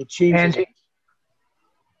that, it changes. Angie.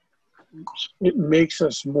 It makes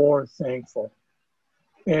us more thankful,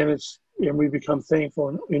 and we become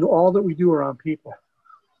thankful in all that we do around people.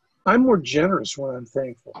 I'm more generous when I'm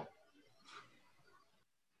thankful.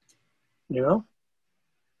 You know,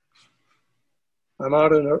 I'm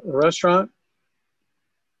out in a restaurant,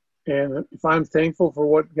 and if I'm thankful for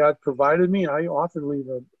what God provided me, I often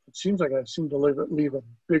it seems like I seem to leave a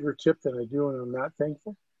bigger tip than I do when I'm not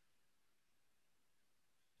thankful.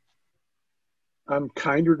 I'm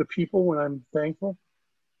kinder to people when I'm thankful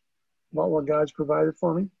about what God's provided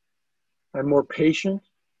for me. I'm more patient.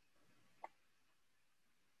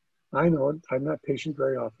 I know it. I'm not patient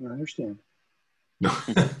very often. I understand. No.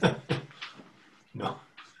 No.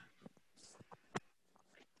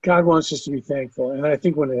 God wants us to be thankful. And I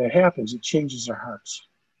think when it happens, it changes our hearts.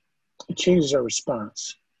 It changes our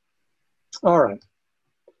response. All right.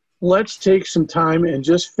 Let's take some time and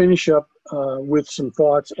just finish up with some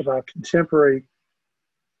thoughts about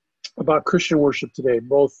Christian worship today,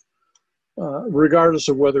 both regardless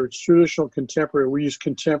of whether it's traditional, contemporary. We use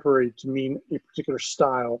contemporary to mean a particular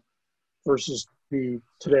style versus the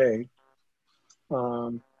today.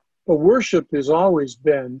 But worship has always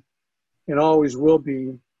been and always will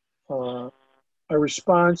be a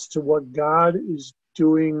response to what God is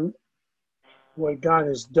doing, what God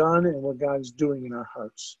has done, and what God is doing in our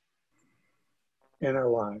hearts and our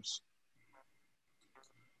lives.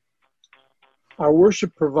 Our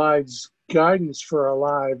worship provides guidance for our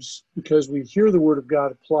lives because we hear the Word of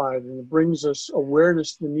God applied, and it brings us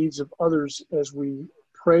awareness to the needs of others as we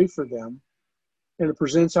pray for them. And it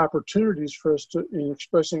presents opportunities for us in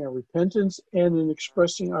expressing our repentance and in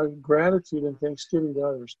expressing our gratitude and thanksgiving to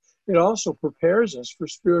others. It also prepares us for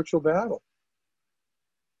spiritual battle.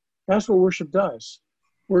 That's what worship does.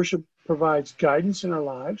 Worship provides guidance in our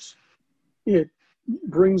lives. It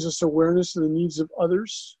brings us awareness of the needs of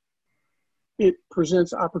others. It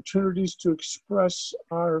presents opportunities to express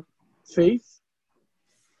our faith,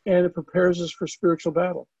 and it prepares us for spiritual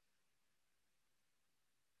battle.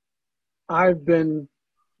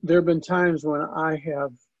 There have been times when I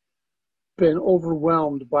have been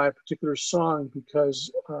overwhelmed by a particular song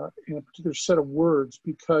because, in a particular set of words,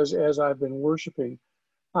 because as I've been worshiping,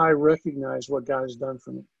 I recognize what God has done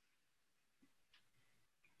for me.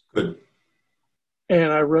 Good.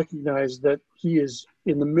 And I recognize that He is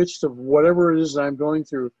in the midst of whatever it is that I'm going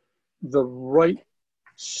through, the right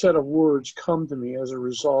set of words come to me as a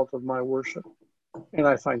result of my worship. And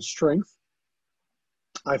I find strength.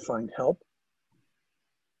 I find help.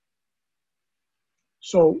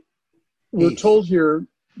 So we're told here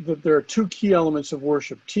that there are two key elements of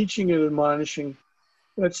worship, teaching and admonishing.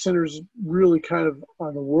 That centers really kind of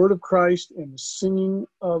on the word of Christ and the singing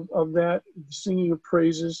of that, the singing of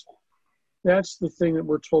praises. That's the thing that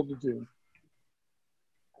we're told to do.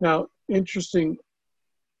 Now, interesting,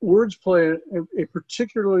 words play a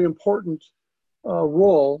particularly important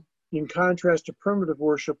role in contrast to primitive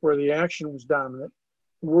worship where the action was dominant.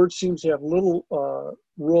 The word seems to have little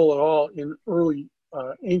role at all in early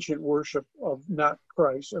ancient worship of not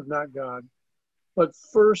Christ, of not God. But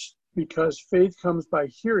first, because faith comes by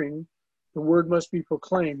hearing, the word must be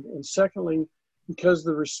proclaimed. And secondly, because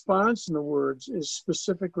the response in the words is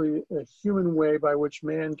specifically a human way by which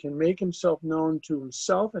man can make himself known to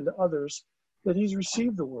himself and to others that he's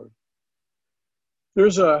received the word.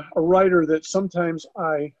 There's a writer that sometimes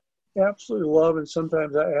I absolutely love and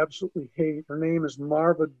sometimes I absolutely hate. Her name is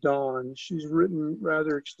Marva Dawn. She's written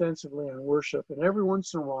rather extensively on worship. And every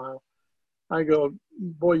once in a while, I go,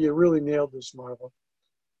 boy, you really nailed this, Marva.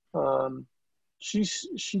 She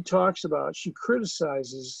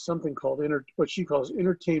criticizes something called what she calls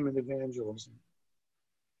entertainment evangelism.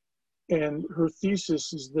 And her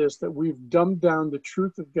thesis is this, that we've dumbed down the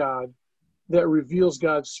truth of God that reveals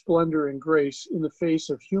God's splendor and grace in the face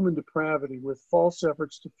of human depravity with false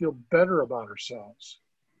efforts to feel better about ourselves.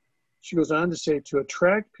 She goes on to say, to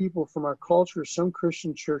attract people from our culture, some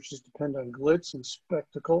Christian churches depend on glitz and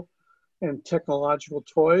spectacle and technological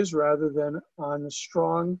toys rather than on the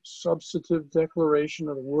strong substantive declaration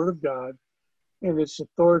of the Word of God and its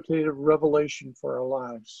authoritative revelation for our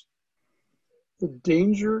lives. The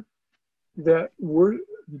danger is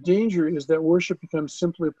that worship becomes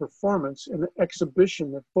simply a performance and an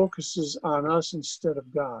exhibition that focuses on us instead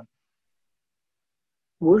of God.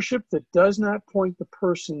 Worship that does not point the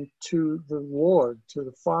person to the Lord, to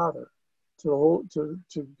the Father, to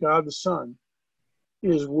God the Son,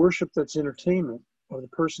 is worship that's entertainment of the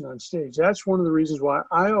person on stage. That's one of the reasons why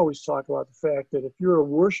I always talk about the fact that if you're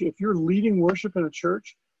leading worship in a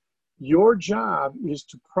church, your job is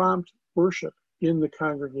to prompt worship in the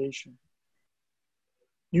congregation.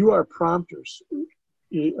 You are prompters.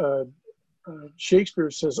 Shakespeare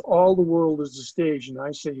says all the world is the stage, and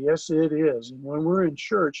I say yes, it is. And when we're in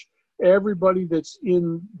church, everybody that's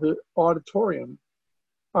in the auditorium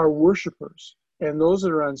are worshipers, and those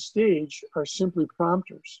that are on stage are simply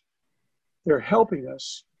prompters. They're helping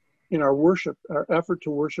us in our worship, our effort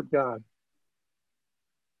to worship God.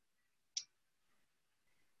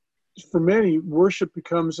 For many, worship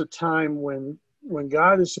becomes a time when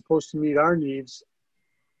God is supposed to meet our needs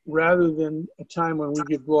rather than a time when we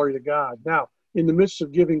give glory to God. Now, in the midst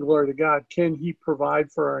of giving glory to God, can He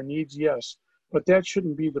provide for our needs? Yes, but that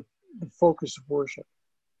shouldn't be the focus of worship.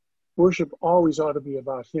 Worship always ought to be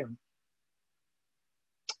about Him.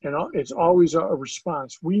 And it's always a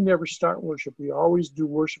response. We never start worship. We always do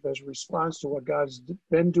worship as a response to what God has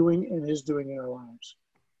been doing and is doing in our lives.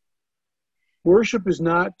 Worship is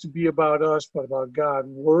not to be about us, but about God.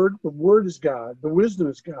 The word is God. The wisdom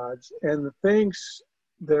is God's. And the thanks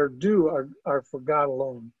that are due are for God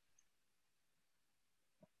alone.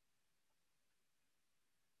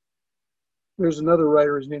 There's another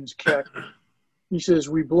writer. His name is Keck. He says,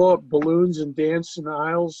 we blow up balloons and dance in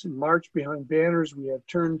aisles and march behind banners. We have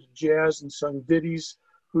turned to jazz and sung ditties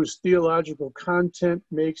whose theological content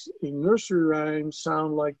makes a nursery rhyme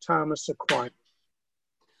sound like Thomas Aquinas.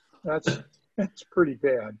 That's pretty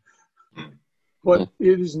bad. But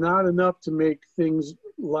it is not enough to make things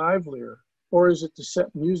livelier, or is it to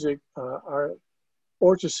set music our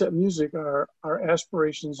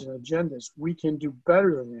aspirations and agendas? We can do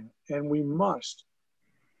better than that, and we must.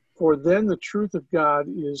 For then the truth of God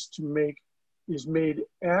is made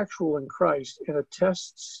actual in Christ, and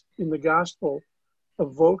attests in the gospel,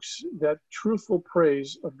 evokes that truthful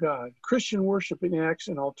praise of God. Christian worship enacts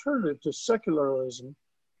an alternative to secularism,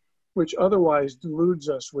 which otherwise deludes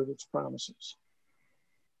us with its promises.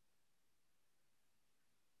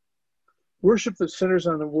 Worship that centers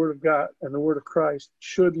on the Word of God and the Word of Christ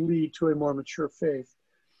should lead to a more mature faith.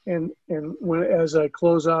 And as I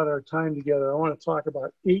close out our time together, I want to talk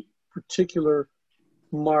about 8 particular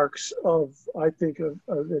marks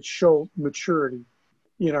that show maturity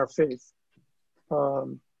in our faith.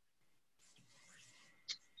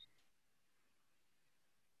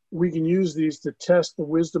 We can use these to test the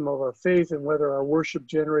wisdom of our faith and whether our worship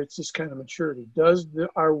generates this kind of maturity. Does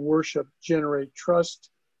our worship generate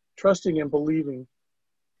trusting and believing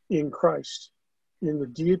in Christ, in the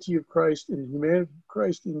deity of Christ, in the humanity of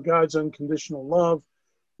Christ, in God's unconditional love,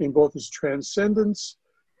 in both His transcendence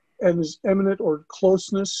and His immanent or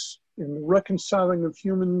closeness, in the reconciling of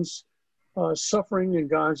humans' suffering and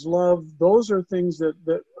God's love? Those are things that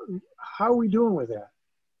how are we doing with that?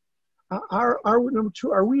 Number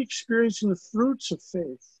 2, are we experiencing the fruits of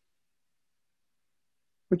faith?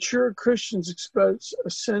 Mature Christians express a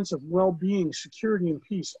sense of well-being, security, and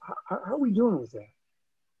peace. How are we doing with that?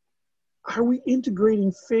 Are we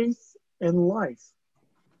integrating faith and life?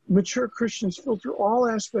 Mature Christians filter all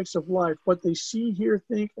aspects of life, what they see, hear,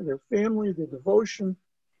 think, their family, their devotion,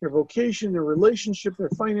 their vocation, their relationship, their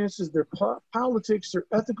finances, their politics, their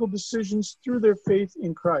ethical decisions through their faith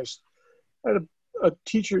in Christ. I had a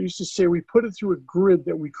teacher used to say, we put it through a grid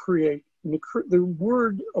that we create. And the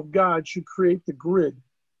Word of God should create the grid.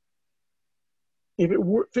 If it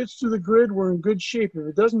fits through the grid, we're in good shape. If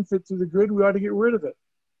it doesn't fit through the grid, we ought to get rid of it.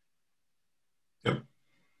 Yep.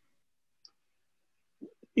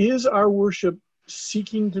 Is our worship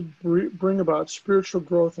seeking to bring about spiritual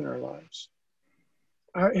growth in our lives?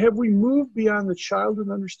 Have we moved beyond the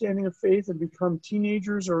childhood understanding of faith and become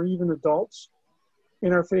teenagers or even adults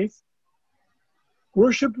in our faith?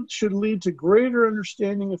 Worship should lead to greater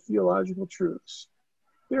understanding of theological truths.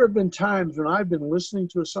 There have been times when I've been listening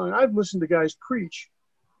to a song. I've listened to guys preach,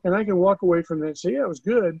 and I can walk away from that and say, yeah, it was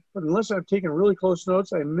good. But unless I've taken really close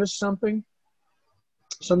notes, I missed something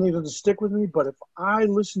doesn't stick with me. But if I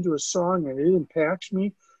listen to a song and it impacts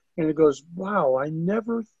me, and it goes, wow, I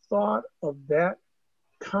never thought of that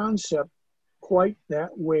concept quite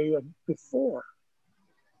that way before.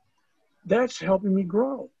 That's helping me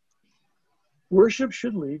grow. Worship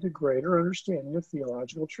should lead to greater understanding of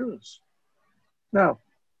theological truths. Now,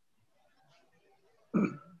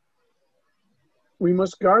 We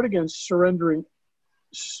must guard against surrendering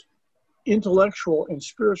intellectual and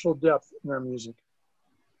spiritual depth in our music.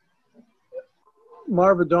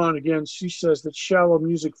 Marva Dawn, again, she says that shallow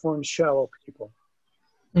music forms shallow people.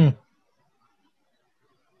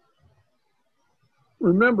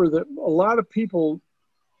 Remember that a lot of people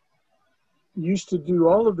used to do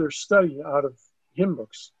all of their study out of hymn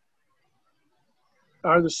books.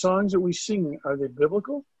 Are the songs that we sing, are they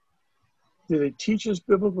biblical? Do they teach us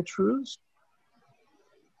biblical truths?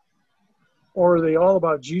 Or are they all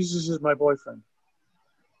about Jesus is my boyfriend?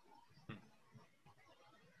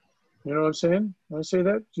 You know what I'm saying? When I say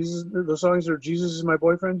that, Jesus, the songs are Jesus is my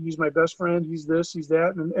boyfriend, he's my best friend, he's this, he's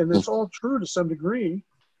that, and it's all true to some degree.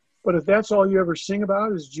 But if that's all you ever sing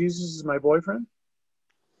about is Jesus is my boyfriend,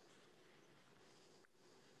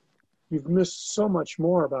 you've missed so much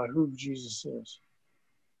more about who Jesus is.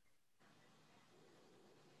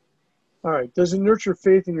 All right, does it nurture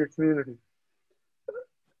faith in your community?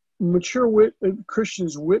 Mature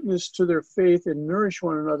Christians witness to their faith and nourish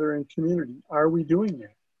one another in community. Are we doing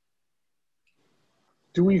that?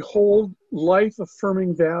 Do we hold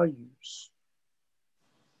life-affirming values?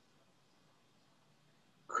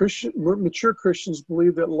 Mature Christians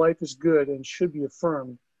believe that life is good and should be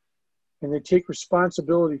affirmed, and they take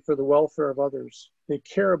responsibility for the welfare of others. They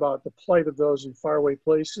care about the plight of those in faraway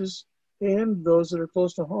places and those that are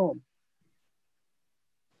close to home.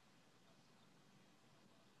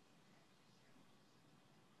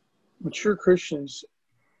 Mature Christians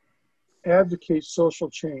advocate social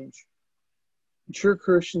change. Mature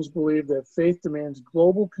Christians believe that faith demands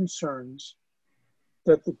global concerns,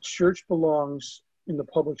 that the church belongs in the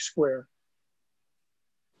public square.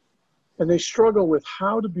 And they struggle with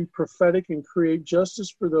how to be prophetic and create justice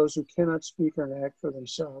for those who cannot speak or act for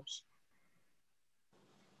themselves.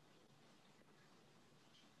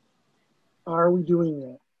 Are we doing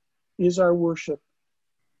that? Is our worship?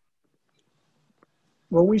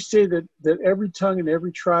 When we say that every tongue and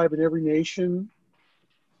every tribe and every nation,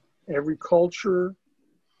 every culture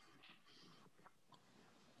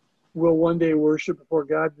will one day worship before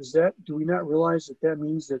God, do we not realize that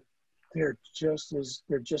means that they're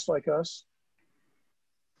just like us?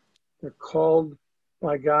 They're called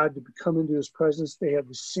by God to come into his presence. They have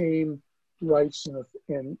the same rights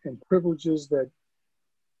and privileges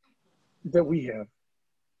that we have.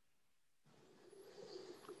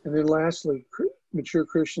 And then lastly, mature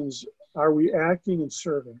Christians, are we acting and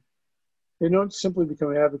serving? They don't simply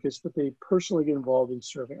become advocates, but they personally get involved in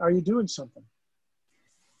serving. Are you doing something?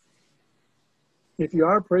 If you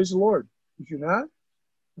are, praise the Lord. If you're not,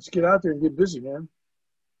 let's get out there and get busy, man.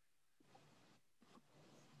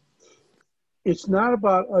 It's not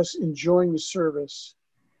about us enjoying the service.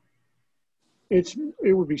 It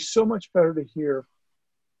would be so much better to hear,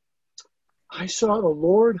 I saw the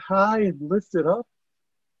Lord high and lifted up,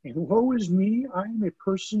 and woe is me, I am a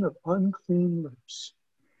person of unclean lips.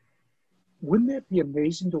 Wouldn't that be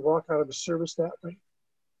amazing to walk out of a service that way?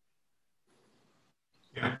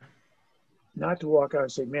 Yeah. Not to walk out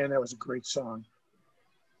and say, man, that was a great song.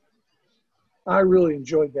 I really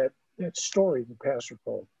enjoyed that story the pastor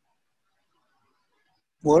told.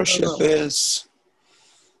 Worship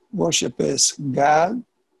is God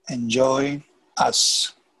enjoying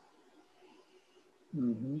us.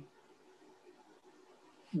 Mm-hmm.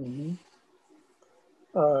 Mm-hmm.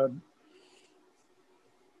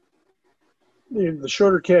 The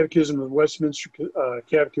shorter catechism of Westminster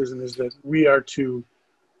Catechism is that we are to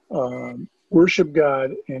worship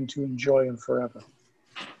God and to enjoy him forever.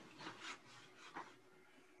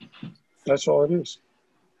 That's all it is.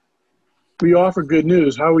 We offer good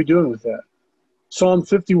news. How are we doing with that? Psalm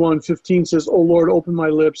 51:15 says, O Lord, open my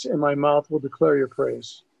lips and my mouth will declare your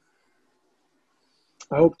praise.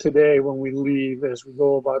 I hope today when we leave, as we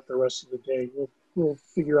go about the rest of the day, we'll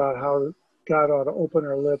figure out how God ought to open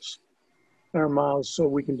our lips and our mouths so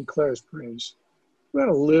we can declare his praise. We ought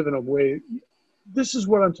to live in a way. This is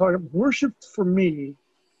what I'm talking about. Worship for me,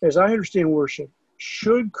 as I understand worship,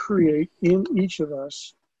 should create in each of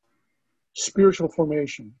us spiritual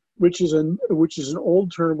formation, which is an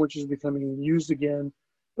old term which is becoming used again,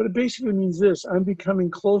 but it basically means this: I'm becoming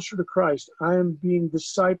closer to Christ. I am being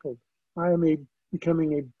discipled. I am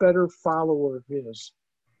becoming a better follower of his.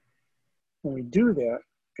 When we do that,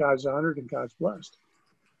 God's honored and God's blessed.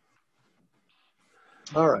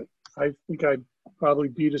 All right, I think I probably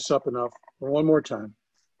beat us up enough for one more time.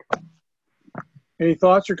 Any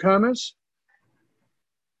thoughts or comments?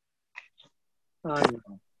 I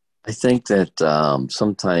know. I think that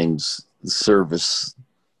sometimes the service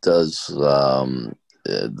does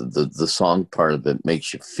the song part of it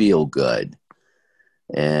makes you feel good,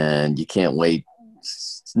 and you can't wait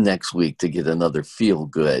next week to get another feel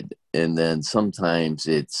good. And then sometimes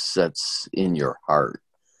it sets in your heart,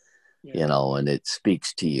 you know, and it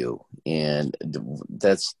speaks to you. And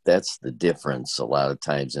that's the difference a lot of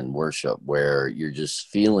times in worship, where you're just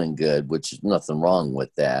feeling good, which is nothing wrong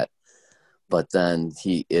with that. But then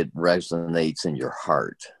it resonates in your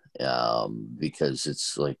heart, because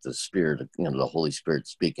it's like the Spirit, you know, the Holy Spirit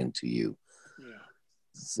speaking to you.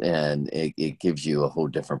 And it gives you a whole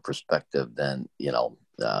different perspective than, you know,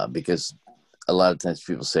 because a lot of times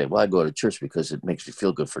people say, well, I go to church because it makes me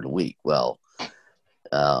feel good for the week. Well,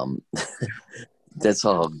 that's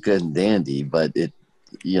all good and dandy, but it,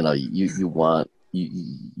 you know, you want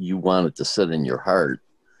it to sit in your heart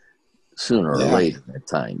sooner or later at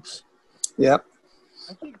times. Yep.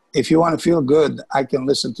 If you want to feel good, I can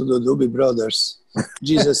listen to the Doobie Brothers.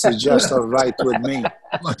 Jesus is just all right with me.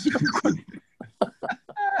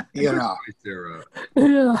 You know.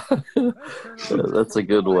 Yeah. That's a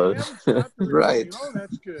good one. Right. Oh,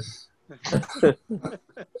 that's good.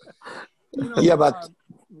 Yeah, but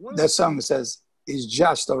that song says, it's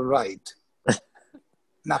just all right.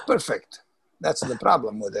 Not perfect. That's the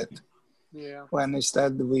problem with it. Yeah. When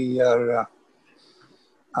instead we are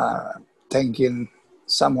thinking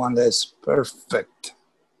someone that's perfect.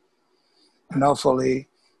 And hopefully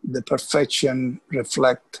the perfection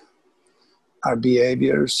reflect our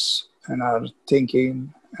behaviors and our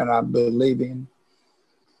thinking and our believing.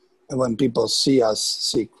 And when people see us,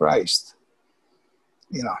 see Christ,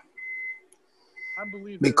 you know. I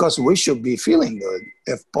believe because we should be feeling good.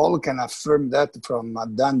 If Paul can affirm that from a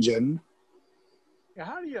dungeon,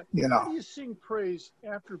 how do know, you sing praise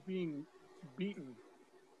after being beaten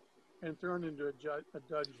and thrown into a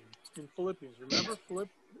dungeon in Philippians? Remember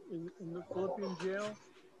in the Philippian jail,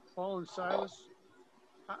 Paul and Silas?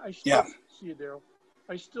 I still see you, Daryl.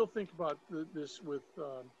 I still think about this with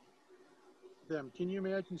them. Can you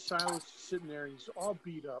imagine Silas sitting there? He's all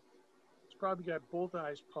beat up. He's probably got both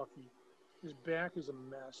eyes puffy. His back is a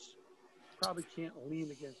mess. Probably can't lean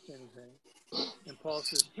against anything. And Paul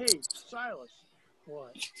says, hey, Silas,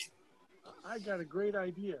 what? I got a great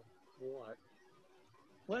idea. What?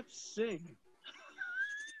 Let's sing.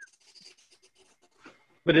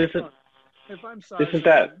 But if I'm Silas, isn't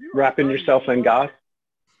that wrapping yourself in God?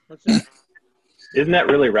 What's that? Isn't that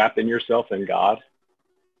really wrapping yourself in God?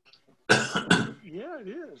 Yeah, it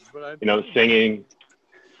is. But singing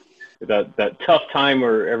that tough time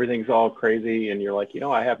where everything's all crazy and you're like,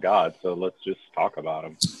 I have God, so let's just talk about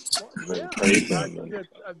him. Well,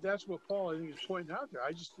 that's what Paul, I think, is pointing out there.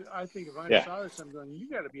 I think if I'm Silas, I'm going, you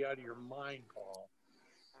got to be out of your mind, Paul.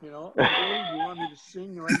 Really? You want me to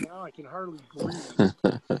sing right now? I can hardly breathe.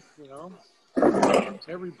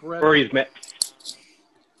 Every breath. Or he's mad.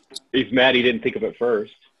 He's mad he didn't think of it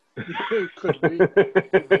first. Could be.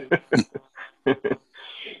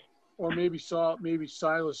 Or maybe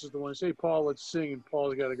Silas is the one who say, Paul, let's sing. And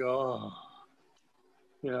Paul's got to go,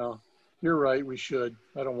 you're right, we should.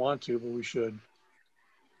 I don't want to, but we should.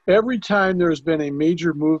 Every time there's been a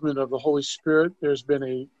major movement of the Holy Spirit, there's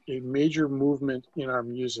been a major movement in our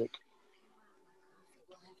music.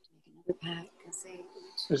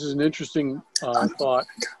 This is an interesting thought.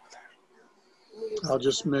 I'll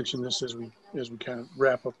just mention this as we kind of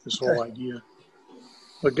wrap up this whole idea.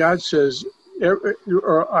 But God says,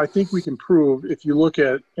 or I think we can prove, if you look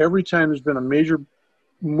at every time there's been a major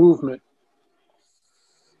movement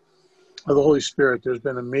of the Holy Spirit, there's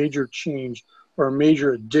been a major change or a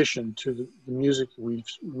major addition to the music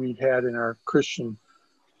we've had in our Christian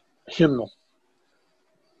hymnal.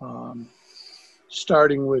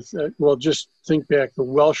 Starting with, just think back, the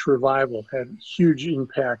Welsh revival had huge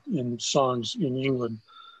impact in songs in England.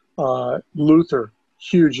 Luther,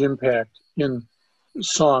 huge impact in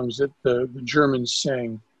songs that the Germans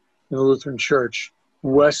sang in the Lutheran Church.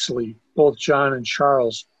 Wesley, both John and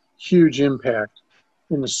Charles, huge impact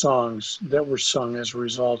in the songs that were sung as a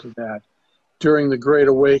result of that. During the Great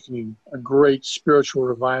Awakening, a great spiritual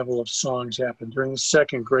revival of songs happened. During the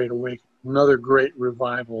Second Great Awakening, another great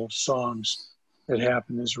revival of songs that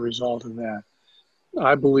happened as a result of that.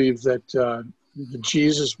 I believe that the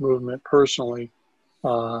Jesus movement, personally,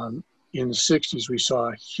 in the 60s, we saw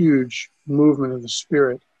a huge movement of the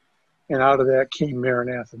Spirit, and out of that came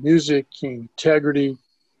Maranatha music, came integrity.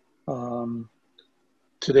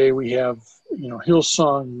 Today we have,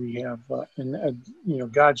 Hillsong. We have,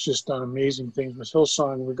 God's just done amazing things with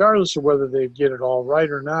Hillsong, regardless of whether they get it all right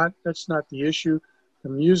or not. That's not the issue. The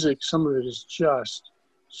music, some of it is just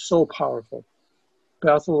so powerful.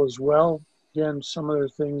 Bethel as well. Again, some of their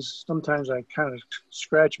things, sometimes I kind of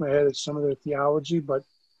scratch my head at some of their theology, but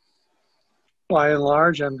by and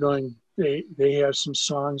large, I'm going, they have some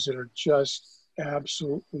songs that are just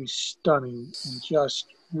absolutely stunning and just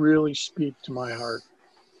really speak to my heart.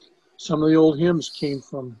 Some of the old hymns came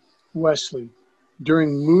from Wesley.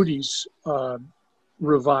 During Moody's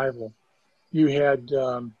revival, you had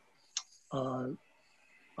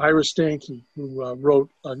Ira Stanky, who wrote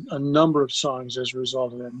a number of songs as a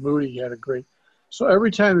result of that. Moody had a great. So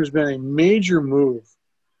every time there's been a major move,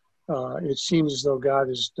 it seems as though God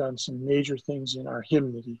has done some major things in our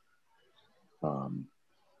hymnody. Look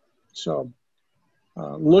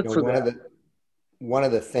for that. One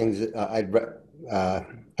of the things that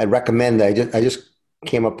I'd recommend. I just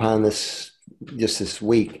came upon this just this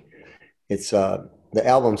week. It's the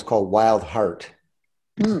album's called Wild Heart,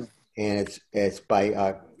 and it's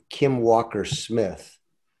by Kim Walker Smith.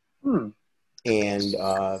 And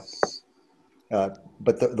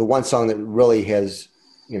but the one song that really has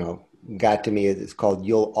got to me is called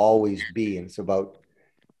 "You'll Always Be," and it's about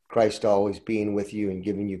Christ always being with you and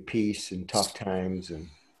giving you peace in tough times, and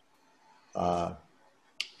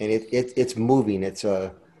it's moving.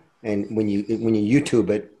 And when you YouTube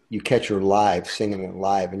it, you catch her live singing it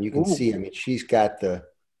live, and you can see. I mean, she's got the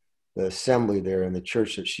assembly there in the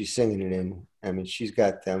church that she's singing it in. I mean, she's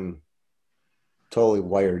got them totally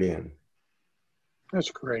wired in.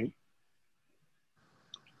 That's great.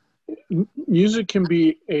 Music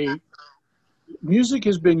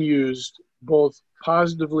has been used both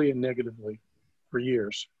positively and negatively for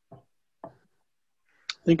years.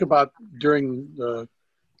 Think about during the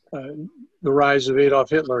rise of Adolf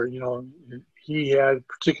Hitler. He had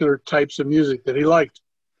particular types of music that he liked,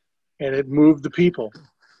 and it moved the people.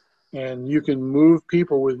 And you can move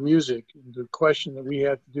people with music. The question that we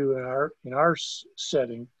have to do in our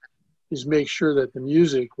setting is make sure that the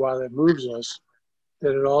music, while it moves us,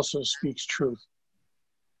 that it also speaks truth.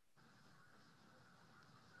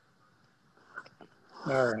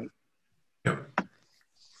 All right.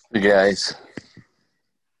 You guys.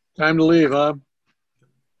 Time to leave, huh?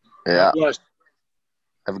 Yeah. God bless.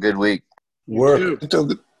 Have a good week. You too. Until